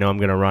because I know I'm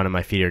going to run and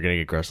my feet are going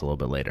to get gross a little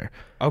bit later.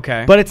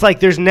 Okay. But it's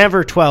like there's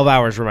never 12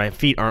 hours where my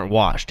feet aren't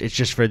washed. It's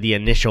just for the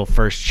initial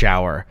first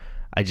shower.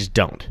 I just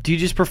don't. Do you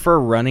just prefer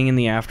running in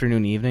the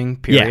afternoon, evening,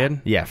 period?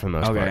 Yeah, for the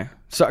most part.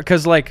 So,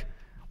 because,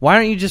 why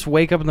don't you just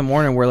wake up in the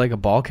morning and wear, a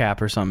ball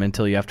cap or something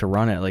until you have to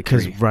run it?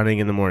 Because running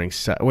in the morning...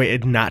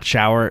 Wait, not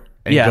shower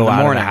and in go the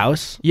out morning. of the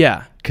house?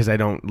 Yeah. Because I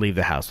don't leave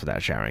the house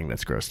without showering.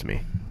 That's gross to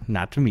me.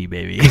 Not to me,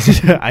 baby.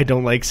 I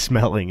don't like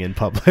smelling in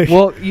public.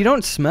 Well, you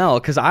don't smell,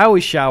 because I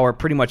always shower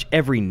pretty much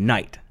every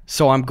night.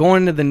 So I'm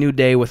going into the new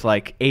day with,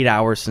 8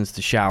 hours since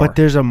the shower. But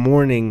there's a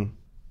morning...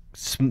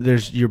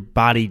 your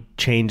body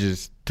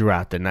changes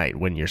throughout the night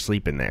when you're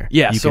sleeping there.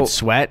 Yeah, you so- could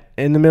sweat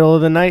in the middle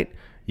of the night.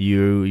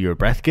 Your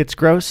breath gets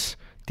gross.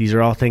 These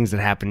are all things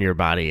that happen to your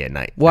body at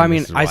night. Well, And I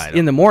this mean, is why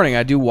in the morning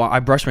I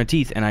brush my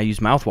teeth and I use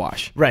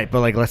mouthwash. right, but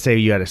like let's say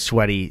you had a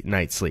sweaty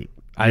night's sleep.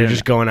 You're don't-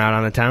 just going out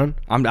on the town.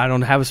 I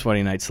don't have a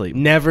sweaty night's sleep.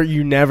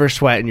 You never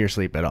sweat in your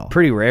sleep at all.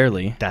 Pretty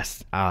rarely.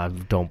 That's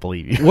don't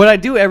believe you. What I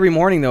do every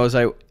morning though is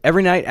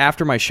every night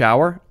after my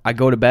shower, I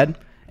go to bed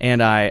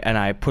and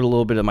I put a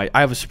little bit of I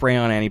have a spray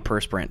on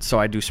antiperspirant. So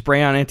I do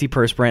spray on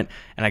antiperspirant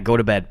and I go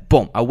to bed.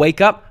 Boom. I wake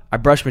up, I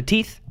brush my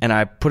teeth and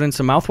I put in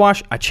some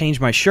mouthwash, I change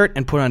my shirt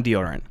and put on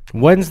deodorant.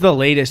 When's the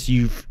latest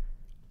you've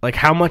like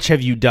how much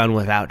have you done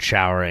without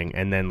showering?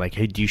 And then like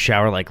do you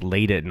shower like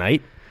late at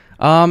night?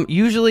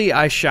 Usually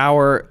I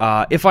shower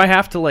if I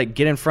have to like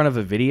get in front of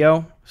a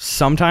video.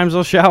 Sometimes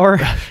I'll shower.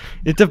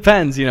 It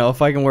depends,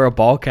 if I can wear a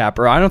ball cap.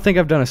 Or I don't think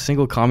I've done a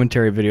single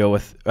commentary video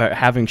with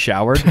having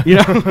showered.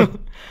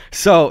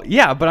 So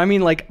yeah, but I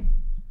mean, like,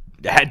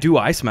 do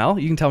I smell?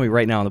 You can tell me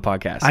right now on the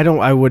podcast.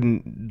 I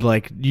wouldn't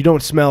like you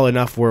don't smell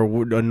enough where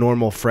a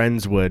normal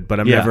friends would, but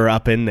I'm Yeah. never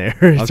up in there.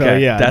 Okay, So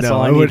yeah, that's no,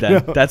 all I I need wouldn't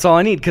then. know. That's all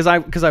I need because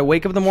I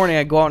wake up in the morning,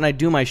 I go out and I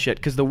do my shit.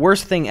 Because the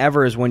worst thing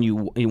ever is when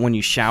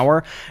you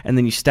shower and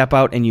then you step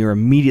out and you're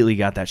immediately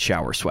got that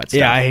shower sweat stuff.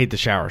 Yeah, I hate the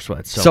shower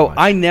sweat So much.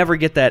 I never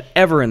get that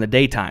ever in the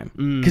daytime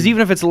because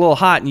even if it's a little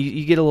hot and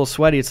you get a little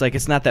sweaty, it's like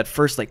it's not that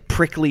first like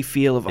prickly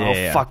feel of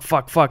Yeah.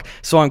 fuck.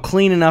 So I'm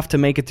clean enough to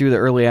make it through the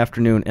early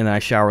afternoon and then I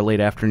shower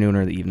late afternoon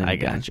or the evening. I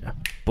again. gotcha.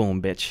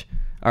 Boom, bitch.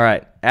 All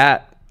right,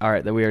 that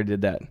we already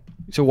did that.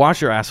 So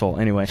wash your asshole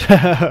anyway.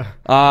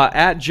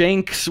 At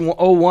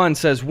Janks01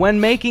 says, when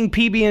making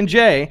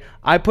PB&J,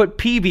 I put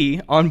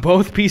PB on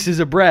both pieces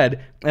of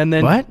bread and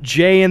then What?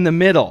 J in the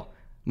middle.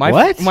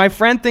 What? My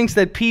friend thinks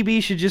that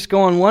PB should just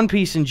go on one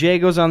piece and J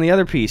goes on the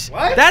other piece.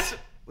 What? That's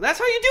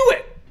how you do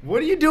it.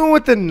 What are you doing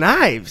with the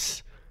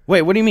knives?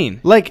 Wait, what do you mean?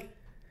 Like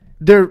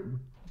they're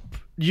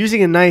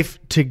using a knife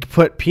to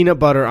put peanut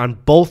butter on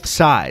both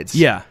sides.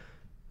 Yeah.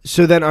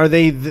 So then are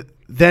they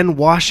then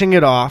washing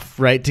it off,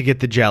 right, to get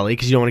the jelly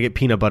because you don't want to get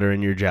peanut butter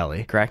in your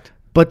jelly. Correct.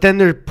 But then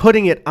they're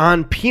putting it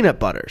on peanut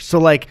butter. So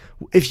like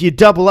if you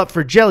double up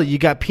for jelly, you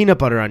got peanut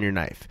butter on your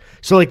knife.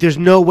 So like there's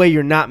no way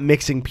you're not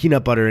mixing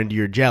peanut butter into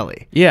your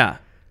jelly. Yeah.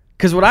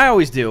 Because what I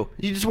always do,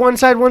 You just one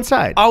side.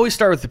 I always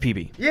start with the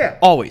PB. Yeah.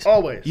 Always.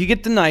 Always. You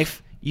get the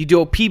knife, you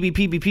do a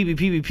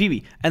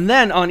PB. And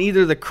then on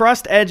either the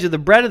crust edge of the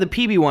bread or the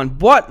PB one,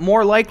 but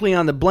more likely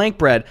on the blank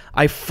bread,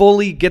 I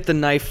fully get the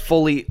knife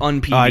fully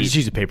un-PB. I just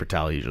use a paper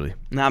towel usually.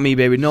 Not me,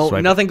 baby. No, Swipe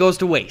it. nothing goes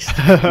to waste.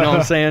 You know what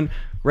I'm saying?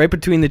 Right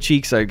between the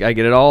cheeks, I get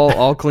it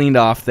all cleaned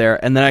off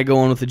there, and then I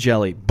go in with the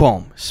jelly.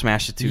 Boom.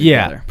 Smash the two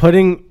together.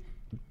 Putting...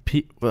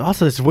 Well,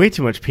 also, it's way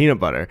too much peanut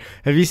butter.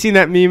 Have you seen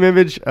that meme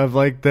image of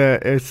like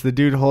it's the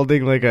dude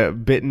holding like a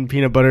bitten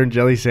peanut butter and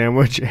jelly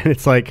sandwich, and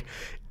it's like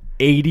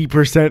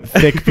 80%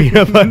 thick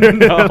peanut butter and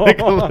like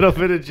a little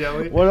bit of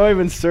jelly? What do I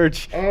even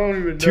search? I don't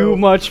even know. Too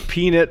much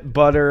peanut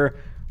butter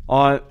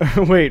on...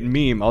 Wait,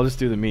 meme. I'll just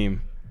do the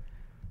meme.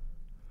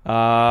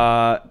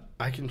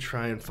 I can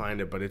try and find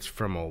it, but it's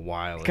from a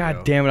while ago.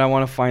 God damn it, I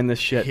want to find this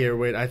shit. Here,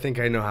 wait. I think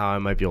I know how I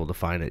might be able to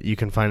find it. You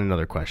can find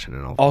another question,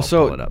 and I'll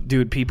Also, pull it up.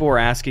 dude, people were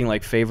asking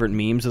like favorite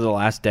memes of the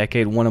last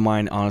decade. One of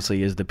mine,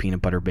 honestly, is the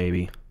peanut butter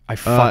baby. I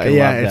fucking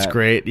yeah, love that. it's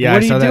great. Yeah,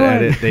 What I are saw you that doing?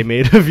 edit they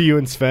made of you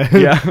and Sven.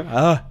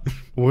 Yeah.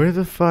 Where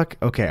the fuck?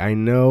 Okay, I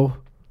know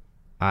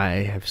I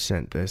have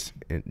sent this.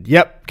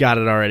 Yep, got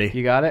it already.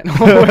 You got it?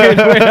 Oh, wait,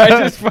 I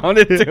just found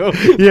it too.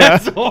 Yeah.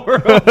 That's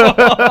horrible.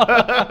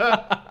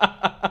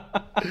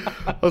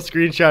 I'll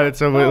screenshot it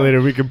some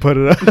later. We can put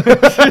it up.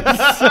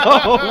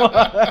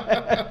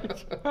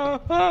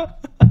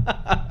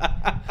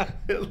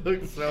 It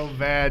looks so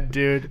bad,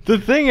 dude. The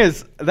thing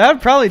is, that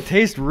would probably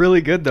taste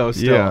really good though.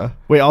 Still, Yeah.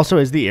 Wait. Also,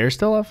 is the air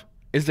still off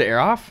is the air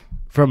off?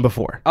 from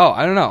before? Oh,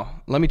 I don't know.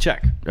 Let me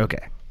check.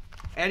 Okay.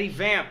 Eddy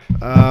Vamp.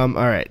 All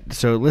right.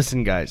 So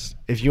listen, guys.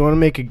 If you want to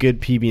make a good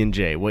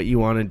PB&J, what you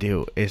want to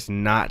do is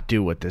not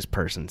do what this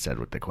person said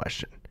with the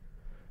question.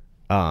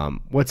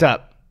 What's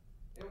up?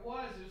 It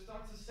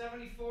starts at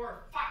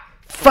 74. Fuck.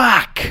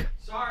 Fuck.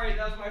 Sorry,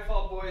 that was my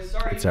fault, boys.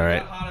 Sorry, It's all right.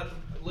 got hot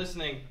at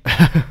listening.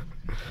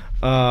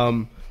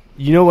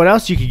 You know what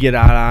else you could get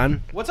out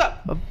on? What's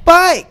up? A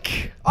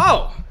bike.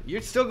 Oh,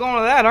 you're still going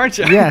to that, aren't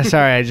you? Yeah.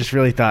 Sorry. I just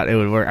really thought it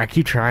would work. I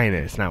keep trying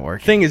it. It's not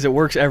working. Thing is, it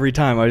works every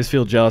time. I just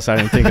feel jealous I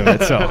didn't think of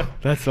it, so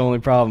that's the only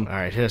problem. All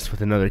right. Hit us with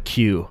another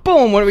cue.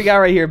 Boom! What do we got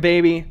right here,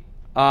 baby?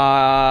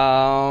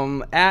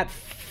 At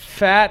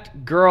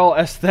Fat Girl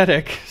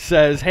Aesthetic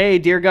says, "Hey,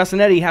 dear Gus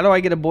and Eddy, how do I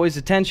get a boy's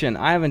attention?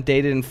 I haven't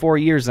dated in 4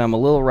 years. And I'm a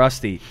little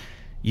rusty.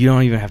 You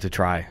don't even have to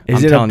try. Is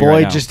I'm it a telling you boy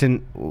right now. just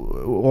in?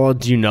 Well,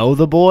 do you know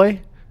the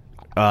boy?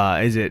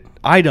 Is it?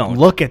 I don't.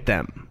 Look at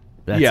them.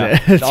 That's Yeah.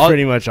 it. That's All-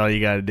 pretty much all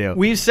you got to do.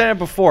 We've said it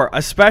before.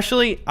 I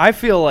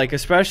feel like,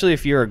 especially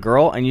if you're a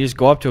girl and you just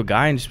go up to a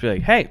guy and just be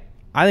like, "Hey,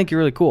 I think you're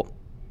really cool."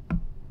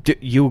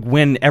 You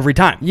win every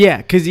time. Yeah,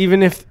 because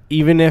even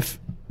if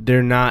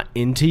they're not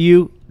into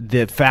you,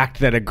 the fact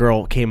that a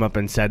girl came up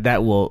and said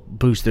that will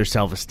boost their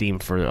self-esteem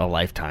for a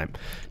lifetime.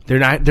 They're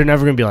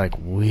never gonna be like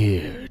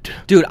weird.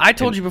 Dude, I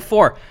told you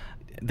before.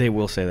 They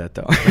will say that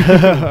though.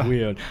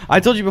 Weird.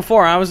 I told you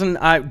before.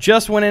 I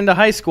just went into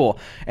high school,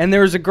 and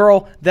there was a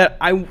girl that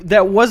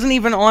wasn't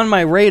even on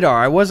my radar.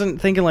 I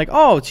wasn't thinking like,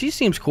 oh, she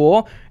seems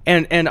cool.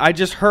 And I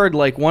just heard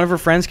like one of her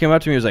friends came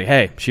up to me and was like,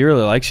 hey, she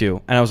really likes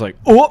you. And I was like,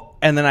 oh.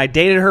 And then I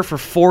dated her for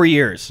 4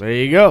 years. There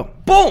you go.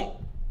 Boom.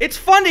 It's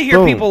fun to hear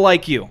Boom. people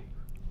like you.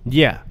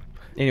 Yeah.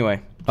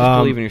 Anyway, just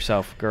believe in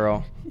yourself,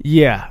 girl.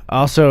 Yeah.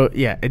 Also,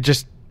 yeah.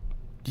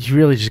 You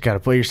really just got to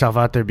put yourself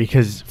out there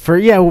because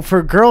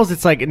for girls,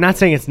 it's like, not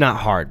saying it's not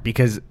hard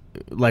because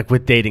like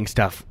with dating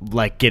stuff,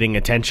 like getting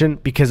attention,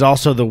 because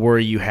also the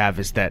worry you have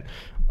is that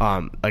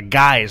a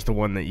guy is the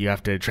one that you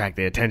have to attract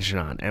the attention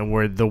on, and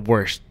we're the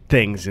worst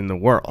things in the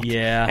world.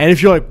 Yeah. And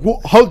if you're like,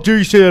 well, how dare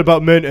you say that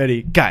about men,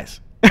 Eddie? Guys,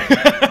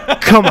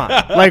 come on.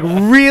 Like,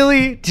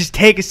 really, just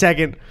take a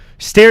second,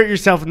 stare at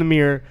yourself in the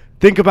mirror,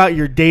 think about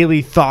your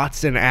daily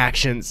thoughts and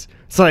actions.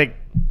 It's like,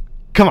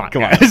 come on,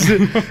 guys.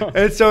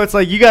 And so it's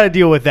like, you got to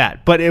deal with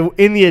that. But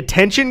in the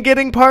attention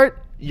getting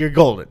part, you're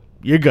golden.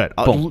 You're good.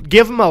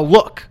 Give him a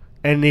look,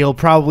 and he'll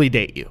probably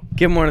date you.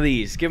 Give him one of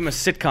these. Give him a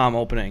sitcom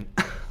opening.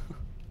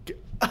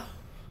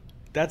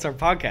 That's our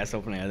podcast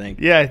opening, I think.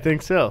 Yeah, I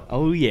think so.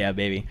 Oh, yeah,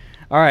 baby.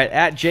 All right,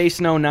 at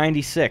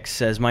JSnow96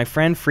 says, my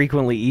friend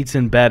frequently eats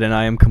in bed, and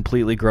I am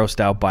completely grossed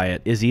out by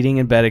it. Is eating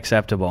in bed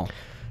acceptable?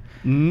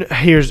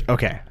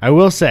 Okay. I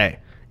will say,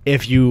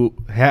 if you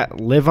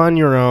live on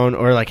your own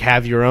or like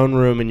have your own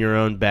room and your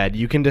own bed,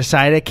 you can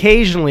decide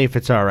occasionally if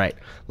it's all right.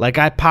 Like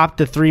I popped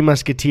the Three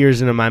Musketeers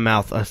into my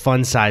mouth, a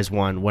fun size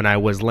one, when I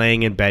was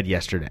laying in bed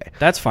yesterday.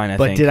 That's fine, I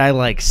think. But did I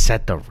like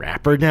set the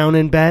wrapper down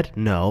in bed?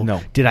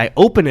 No. Did I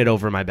open it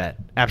over my bed?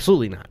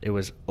 Absolutely not. It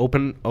was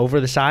open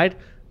over the side,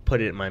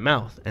 put it in my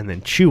mouth, and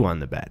then chew on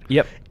the bed.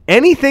 Yep.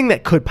 Anything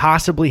that could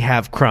possibly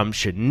have crumbs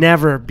should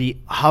never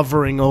be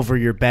hovering over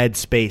your bed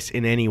space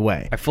in any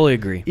way. I fully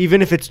agree.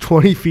 Even if it's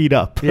 20 feet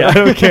up. Yeah. I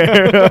don't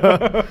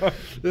care.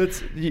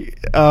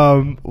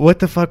 What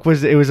the fuck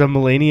was it? It was a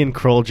Melania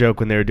Kroll joke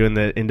when they were doing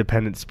the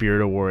Independent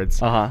Spirit Awards.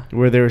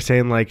 Where they were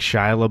saying like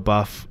Shia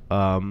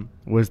LaBeouf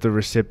was the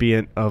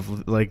recipient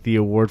of like the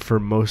award for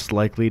most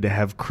likely to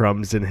have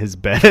crumbs in his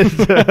bed.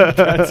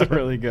 That's a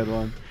really good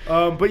one.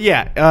 But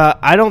yeah,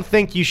 I don't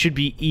think you should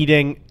be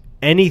eating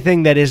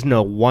anything that isn't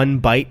a one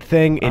bite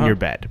thing in your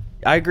bed.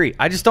 I agree.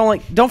 I just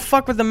don't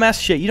fuck with the mess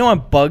shit. You don't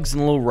want bugs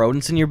and little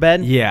rodents in your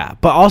bed. Yeah,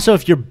 but also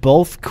if you're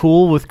both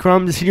cool with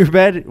crumbs in your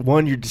bed,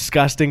 one, you're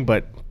disgusting,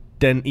 but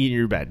then eat in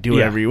your bed. Do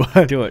whatever you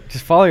want. Do it.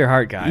 Just follow your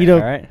heart, guy. Eat a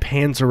all right?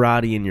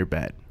 Panzerotti in your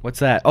bed. What's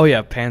that? Oh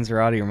yeah,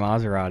 Panzerotti or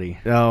Maserati.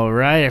 Oh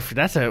right,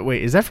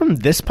 wait. Is that from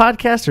this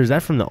podcast or is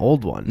that from the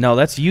old one? No,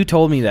 that's you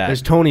told me that.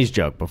 There's Tony's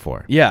joke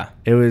before. Yeah,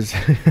 it was.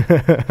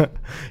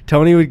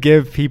 Tony would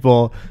give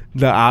people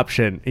the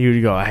option. He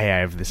would go, "Hey, I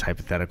have this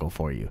hypothetical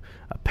for you: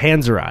 a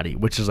Panzerotti,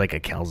 which is like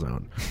a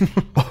calzone,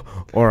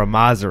 or a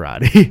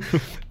Maserati."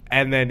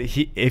 And then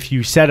if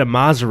you said a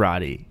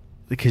Maserati,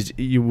 because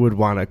you would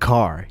want a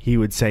car, he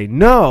would say,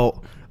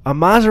 "No. A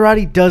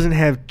Maserati doesn't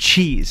have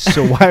cheese,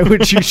 so why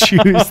would you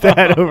choose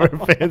that over a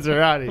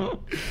Panzerotti?"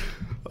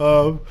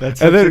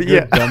 That's such a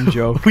good dumb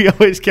joke. We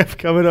always kept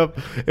coming up.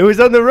 It was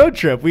on the road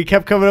trip. We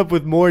kept coming up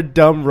with more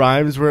dumb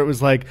rhymes where it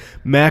was like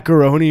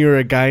macaroni or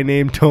a guy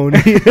named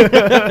Tony. That's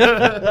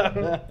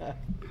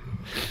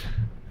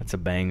a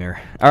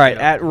banger. All right,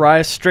 at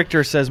Raya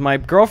Stricter says, my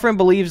girlfriend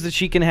believes that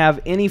she can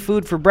have any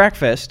food for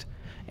breakfast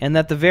and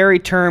that the very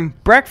term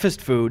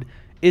breakfast food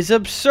is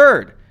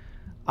absurd.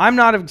 I'm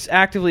not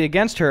actively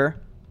against her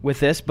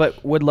with this,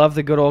 but would love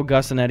the good old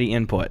Gus and Eddie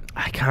input.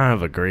 I kind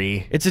of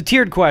agree. It's a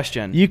tiered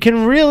question. You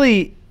can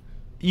really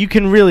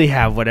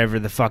have whatever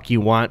the fuck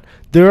you want.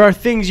 There are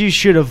things you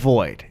should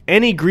avoid.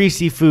 Any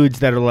greasy foods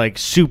that are like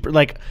super,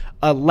 like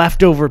a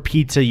leftover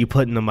pizza you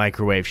put in the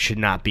microwave should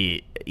not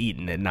be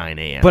eaten at 9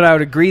 a.m. But I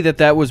would agree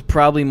that was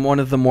probably one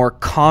of the more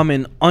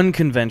common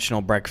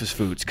unconventional breakfast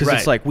foods because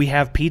it's like we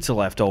have pizza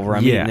left over.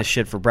 I'm eating this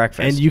shit for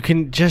breakfast. And you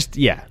can just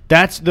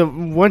that's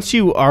once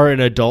you are an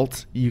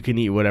adult, you can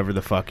eat whatever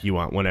the fuck you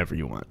want whenever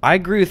you want. I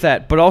agree with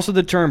that, but also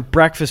the term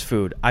breakfast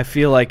food, I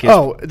feel like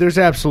there's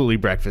absolutely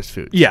breakfast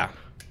food. Yeah.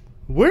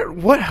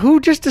 Who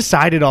just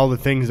decided all the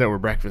things that were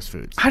breakfast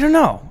foods? I don't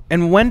know.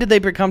 And when did they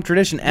become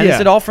tradition? And is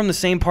it all from the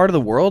same part of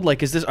the world?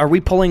 Like, are we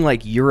pulling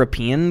like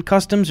European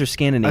customs or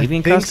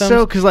Scandinavian customs? I think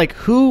so,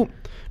 because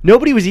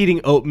nobody was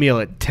eating oatmeal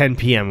at 10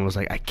 p.m. and was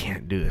like, I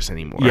can't do this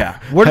anymore. Yeah.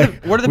 What are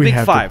the big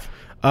five?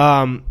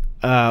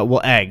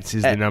 Well, eggs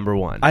is the number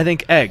one. I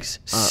think eggs,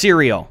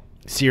 cereal.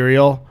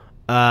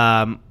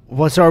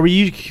 So are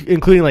we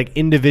including like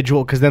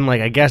individual? Because then, like,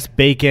 I guess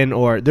bacon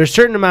or there's a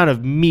certain amount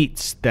of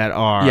meats that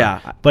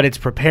are, but it's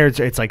prepared.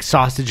 So it's like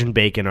sausage and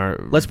bacon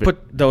are. Let's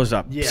put those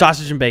up. Yeah.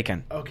 Sausage and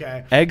bacon.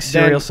 Okay. Eggs,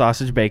 cereal,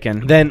 sausage,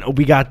 bacon. Then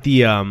we got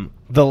the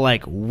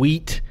like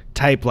wheat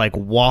type like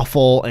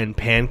waffle and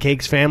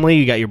pancakes family.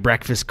 You got your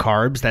breakfast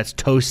carbs. That's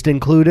toast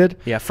included.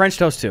 Yeah, French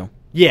toast too.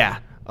 Yeah.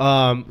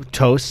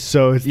 Toast.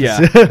 So it's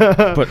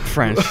Yeah, but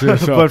French. So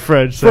but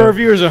French. For our So.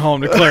 viewers at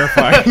home, to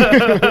clarify,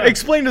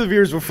 explain to the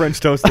viewers what French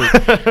toast is.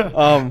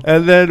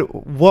 And then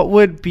what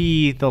would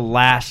be the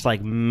last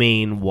like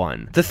main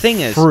one? The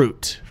thing is,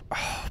 fruit.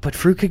 but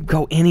fruit could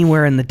go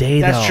anywhere in the day.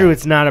 That's though. true.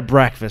 It's not a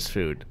breakfast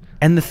food.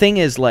 And the thing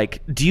is, like,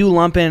 do you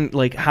lump in,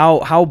 like,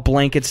 how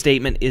blanket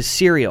statement is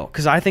cereal?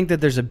 Because I think that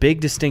there's a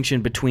big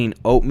distinction between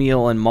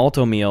oatmeal and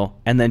malto-meal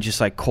and then just,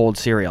 like, cold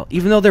cereal.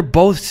 Even though they're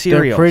both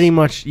cereals. They're pretty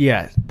much,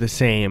 the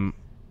same.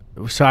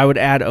 So I would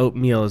add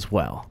oatmeal as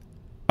well.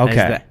 Okay.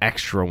 As the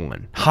extra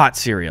one. Hot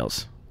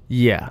cereals.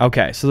 Yeah.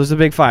 Okay, so there's the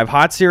big 5.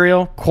 Hot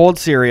cereal, cold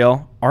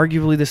cereal,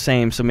 arguably the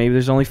same, so maybe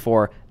there's only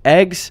 4.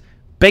 Eggs,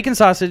 bacon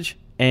sausage,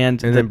 and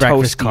the then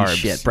breakfast toasty carbs.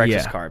 shit.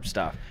 Breakfast Yeah. carb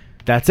stuff.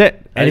 That's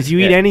it. And is if you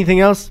eat it.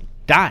 anything else,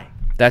 die.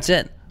 That's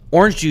it.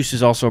 Orange juice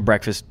is also a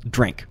breakfast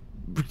drink.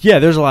 Yeah,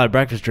 there's a lot of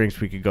breakfast drinks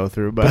we could go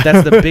through, but But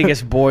that's the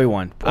biggest boy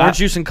one. Orange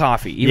juice and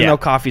coffee, even yeah. though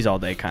coffee's all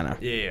day, kind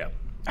of. Yeah.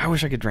 I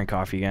wish I could drink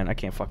coffee again. I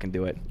can't fucking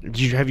do it.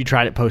 Have you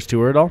tried it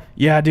post-tour at all?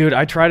 Yeah, dude,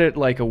 I tried it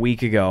like a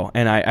week ago,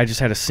 and I just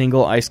had a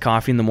single iced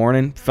coffee in the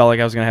morning. Felt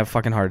like I was going to have a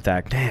fucking heart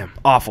attack. Damn.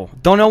 Awful.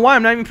 Don't know why.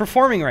 I'm not even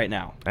performing right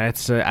now.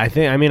 That's I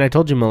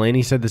told you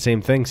Mulaney said the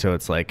same thing, so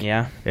it's like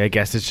Yeah. I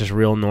guess it's just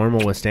real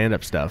normal with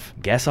stand-up stuff.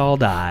 Guess I'll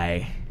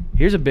die.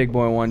 Here's a big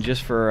boy one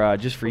just for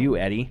you,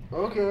 Eddie.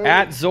 Okay.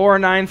 At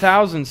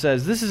Zor9000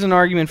 says, this is an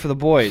argument for the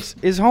boys.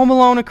 Is Home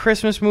Alone a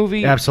Christmas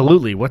movie?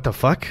 Absolutely. What the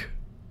fuck?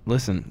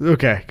 Listen,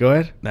 Okay, go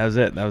ahead. that was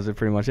it. That was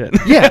pretty much it.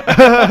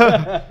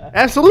 Yeah.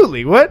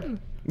 Absolutely. What?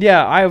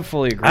 Yeah, I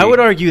fully agree. I would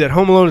argue that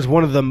Home Alone is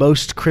one of the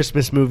most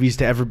Christmas movies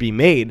to ever be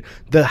made.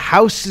 The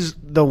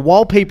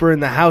wallpaper in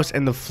the house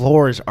and the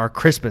floors are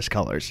Christmas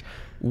colors.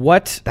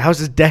 What? The house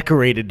is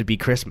decorated to be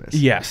Christmas.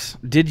 Yes.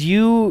 Did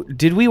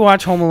we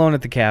watch Home Alone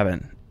at the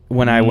cabin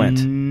when I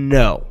went?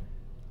 No.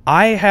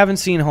 I haven't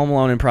seen Home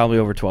Alone in probably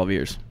over 12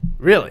 years.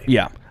 Really?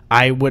 Yeah.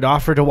 I would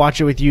offer to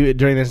watch it with you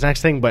during this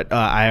next thing, but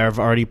I have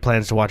already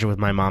plans to watch it with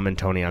my mom and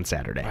Tony on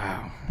Saturday.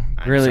 Wow.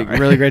 I'm Really, sorry.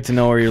 really great to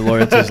know where your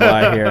loyalties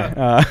lie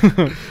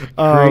here.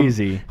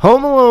 Crazy.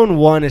 Home Alone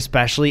 1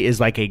 especially is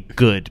like a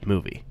good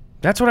movie.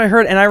 That's what I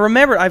heard, and I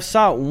remember I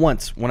saw it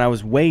once when I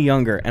was way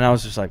younger, and I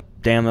was just like,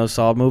 "Damn, that was a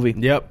solid movie."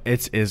 Yep,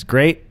 it's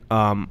great.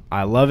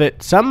 I love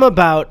it.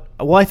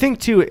 I think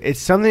too,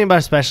 it's something about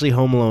especially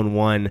Home Alone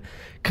 1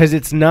 because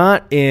it's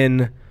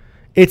in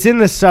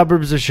the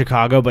suburbs of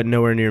Chicago, but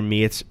nowhere near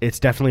me. It's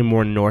definitely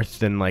more north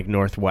than like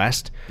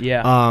northwest.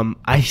 Yeah.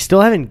 I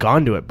still haven't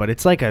gone to it, but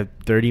it's like a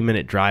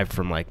 30-minute drive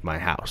from like my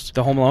house.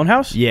 The Home Alone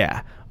house?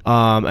 Yeah.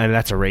 And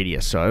that's a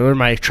radius, or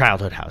my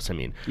childhood house, I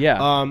mean.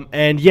 Yeah.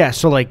 And yeah,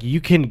 so like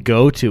you can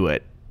go to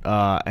it,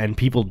 and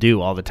people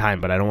do all the time,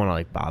 but I don't want to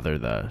like bother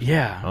the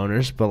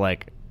owners, but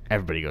like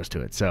everybody goes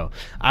to it. So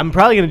I'm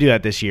probably going to do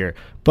that this year.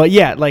 But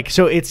yeah, like,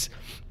 so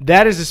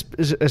that is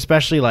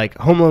especially like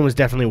Home Alone was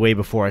definitely way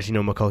before us. You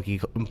know, Macaulay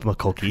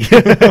Culkin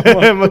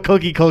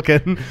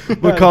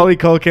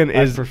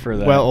is prefer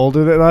that. well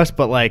older than us,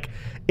 but like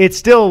it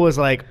still was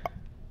like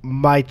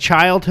my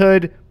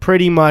childhood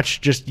pretty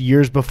much just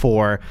years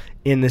before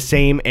in the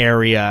same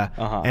area,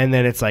 and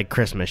then it's like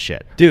Christmas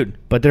shit. Dude.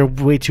 But they're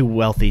way too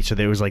wealthy, so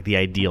there was like the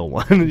ideal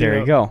one. There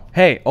you go.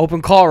 Hey,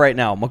 open call right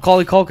now.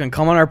 Macaulay Culkin,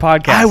 come on our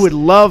podcast. I would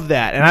love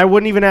that, and I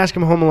wouldn't even ask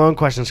him Home Alone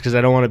questions because I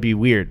don't want to be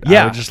weird.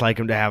 Yeah. I would just like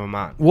him to have him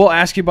on. We'll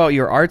ask you about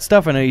your art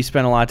stuff. I know you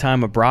spent a lot of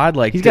time abroad.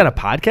 Like He's got a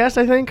podcast,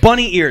 I think.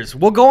 Bunny Ears.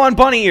 We'll go on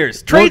Bunny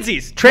Ears.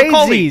 Tradesies.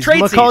 Tradesies.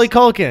 Macaulay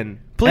Culkin.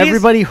 Please?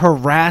 Everybody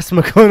harass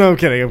Macaulay. No, I'm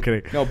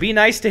kidding. No, be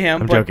nice to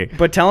him. I'm joking.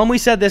 But tell him we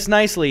said this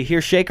nicely. Here,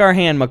 shake our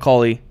hand,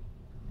 Macaulay.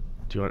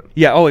 Do you want?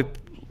 Yeah. Oh, wait.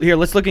 Here,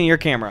 let's look in your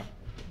camera.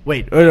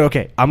 Wait.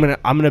 Okay. I'm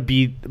gonna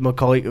be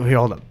Macaulay. Here,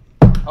 hold on.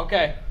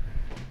 Okay.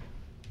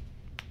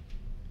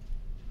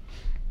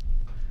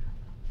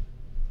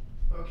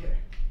 Okay.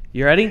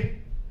 You ready?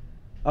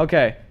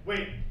 Okay.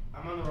 Wait.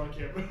 I'm on the wrong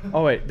camera.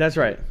 Oh wait, that's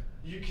right.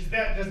 Because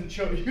that doesn't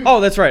show you. Oh,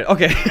 that's right.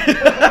 Okay.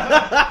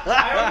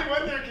 I only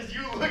went there because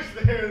you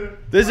looked there.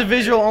 This is a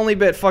visual only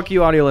bit. Fuck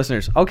you, audio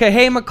listeners. Okay,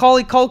 hey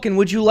Macaulay Culkin,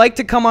 would you like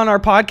to come on our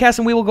podcast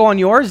and we will go on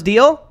yours?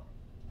 Deal?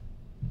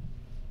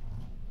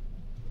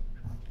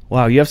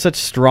 Wow, you have such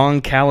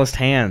strong, calloused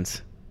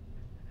hands.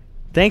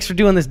 Thanks for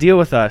doing this deal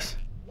with us.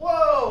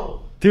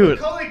 Whoa, dude.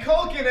 Macaulay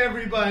Culkin,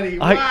 everybody!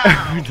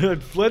 Wow.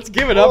 Let's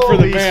give it up for the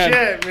Holy man.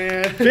 shit,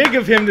 man! Big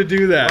of him to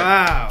do that.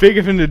 Wow. Big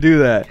of him to do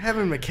that.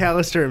 Kevin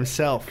McAllister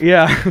himself.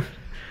 Yeah.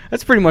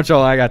 That's pretty much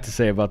all I got to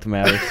say about the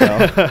matter.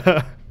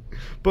 So.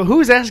 But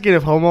who's asking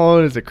if Home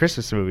Alone is a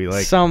Christmas movie?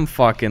 Like some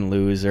fucking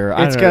loser.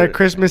 It's got a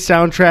Christmas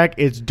soundtrack.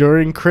 It's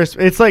during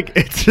Christmas. It's like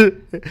it's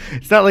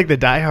not like the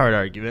Die Hard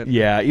argument.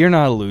 Yeah, you're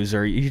not a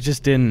loser. You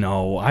just didn't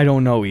know. I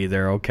don't know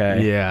either.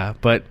 Okay. Yeah,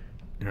 but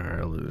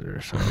you're a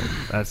loser. So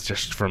that's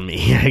just from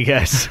me, I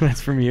guess. That's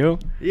from you.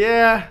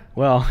 Yeah.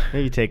 Well,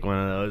 maybe take one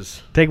of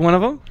those. Take one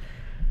of them.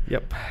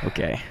 Yep.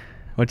 Okay.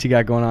 What you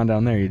got going on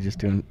down there? You're just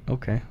doing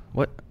okay.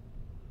 What?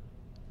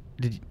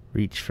 Did you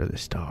reach for the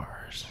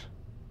stars?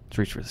 Let's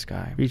reach for the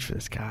sky. Reach for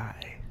the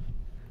sky.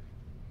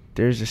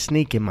 There's a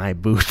snake in my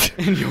boot.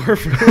 In your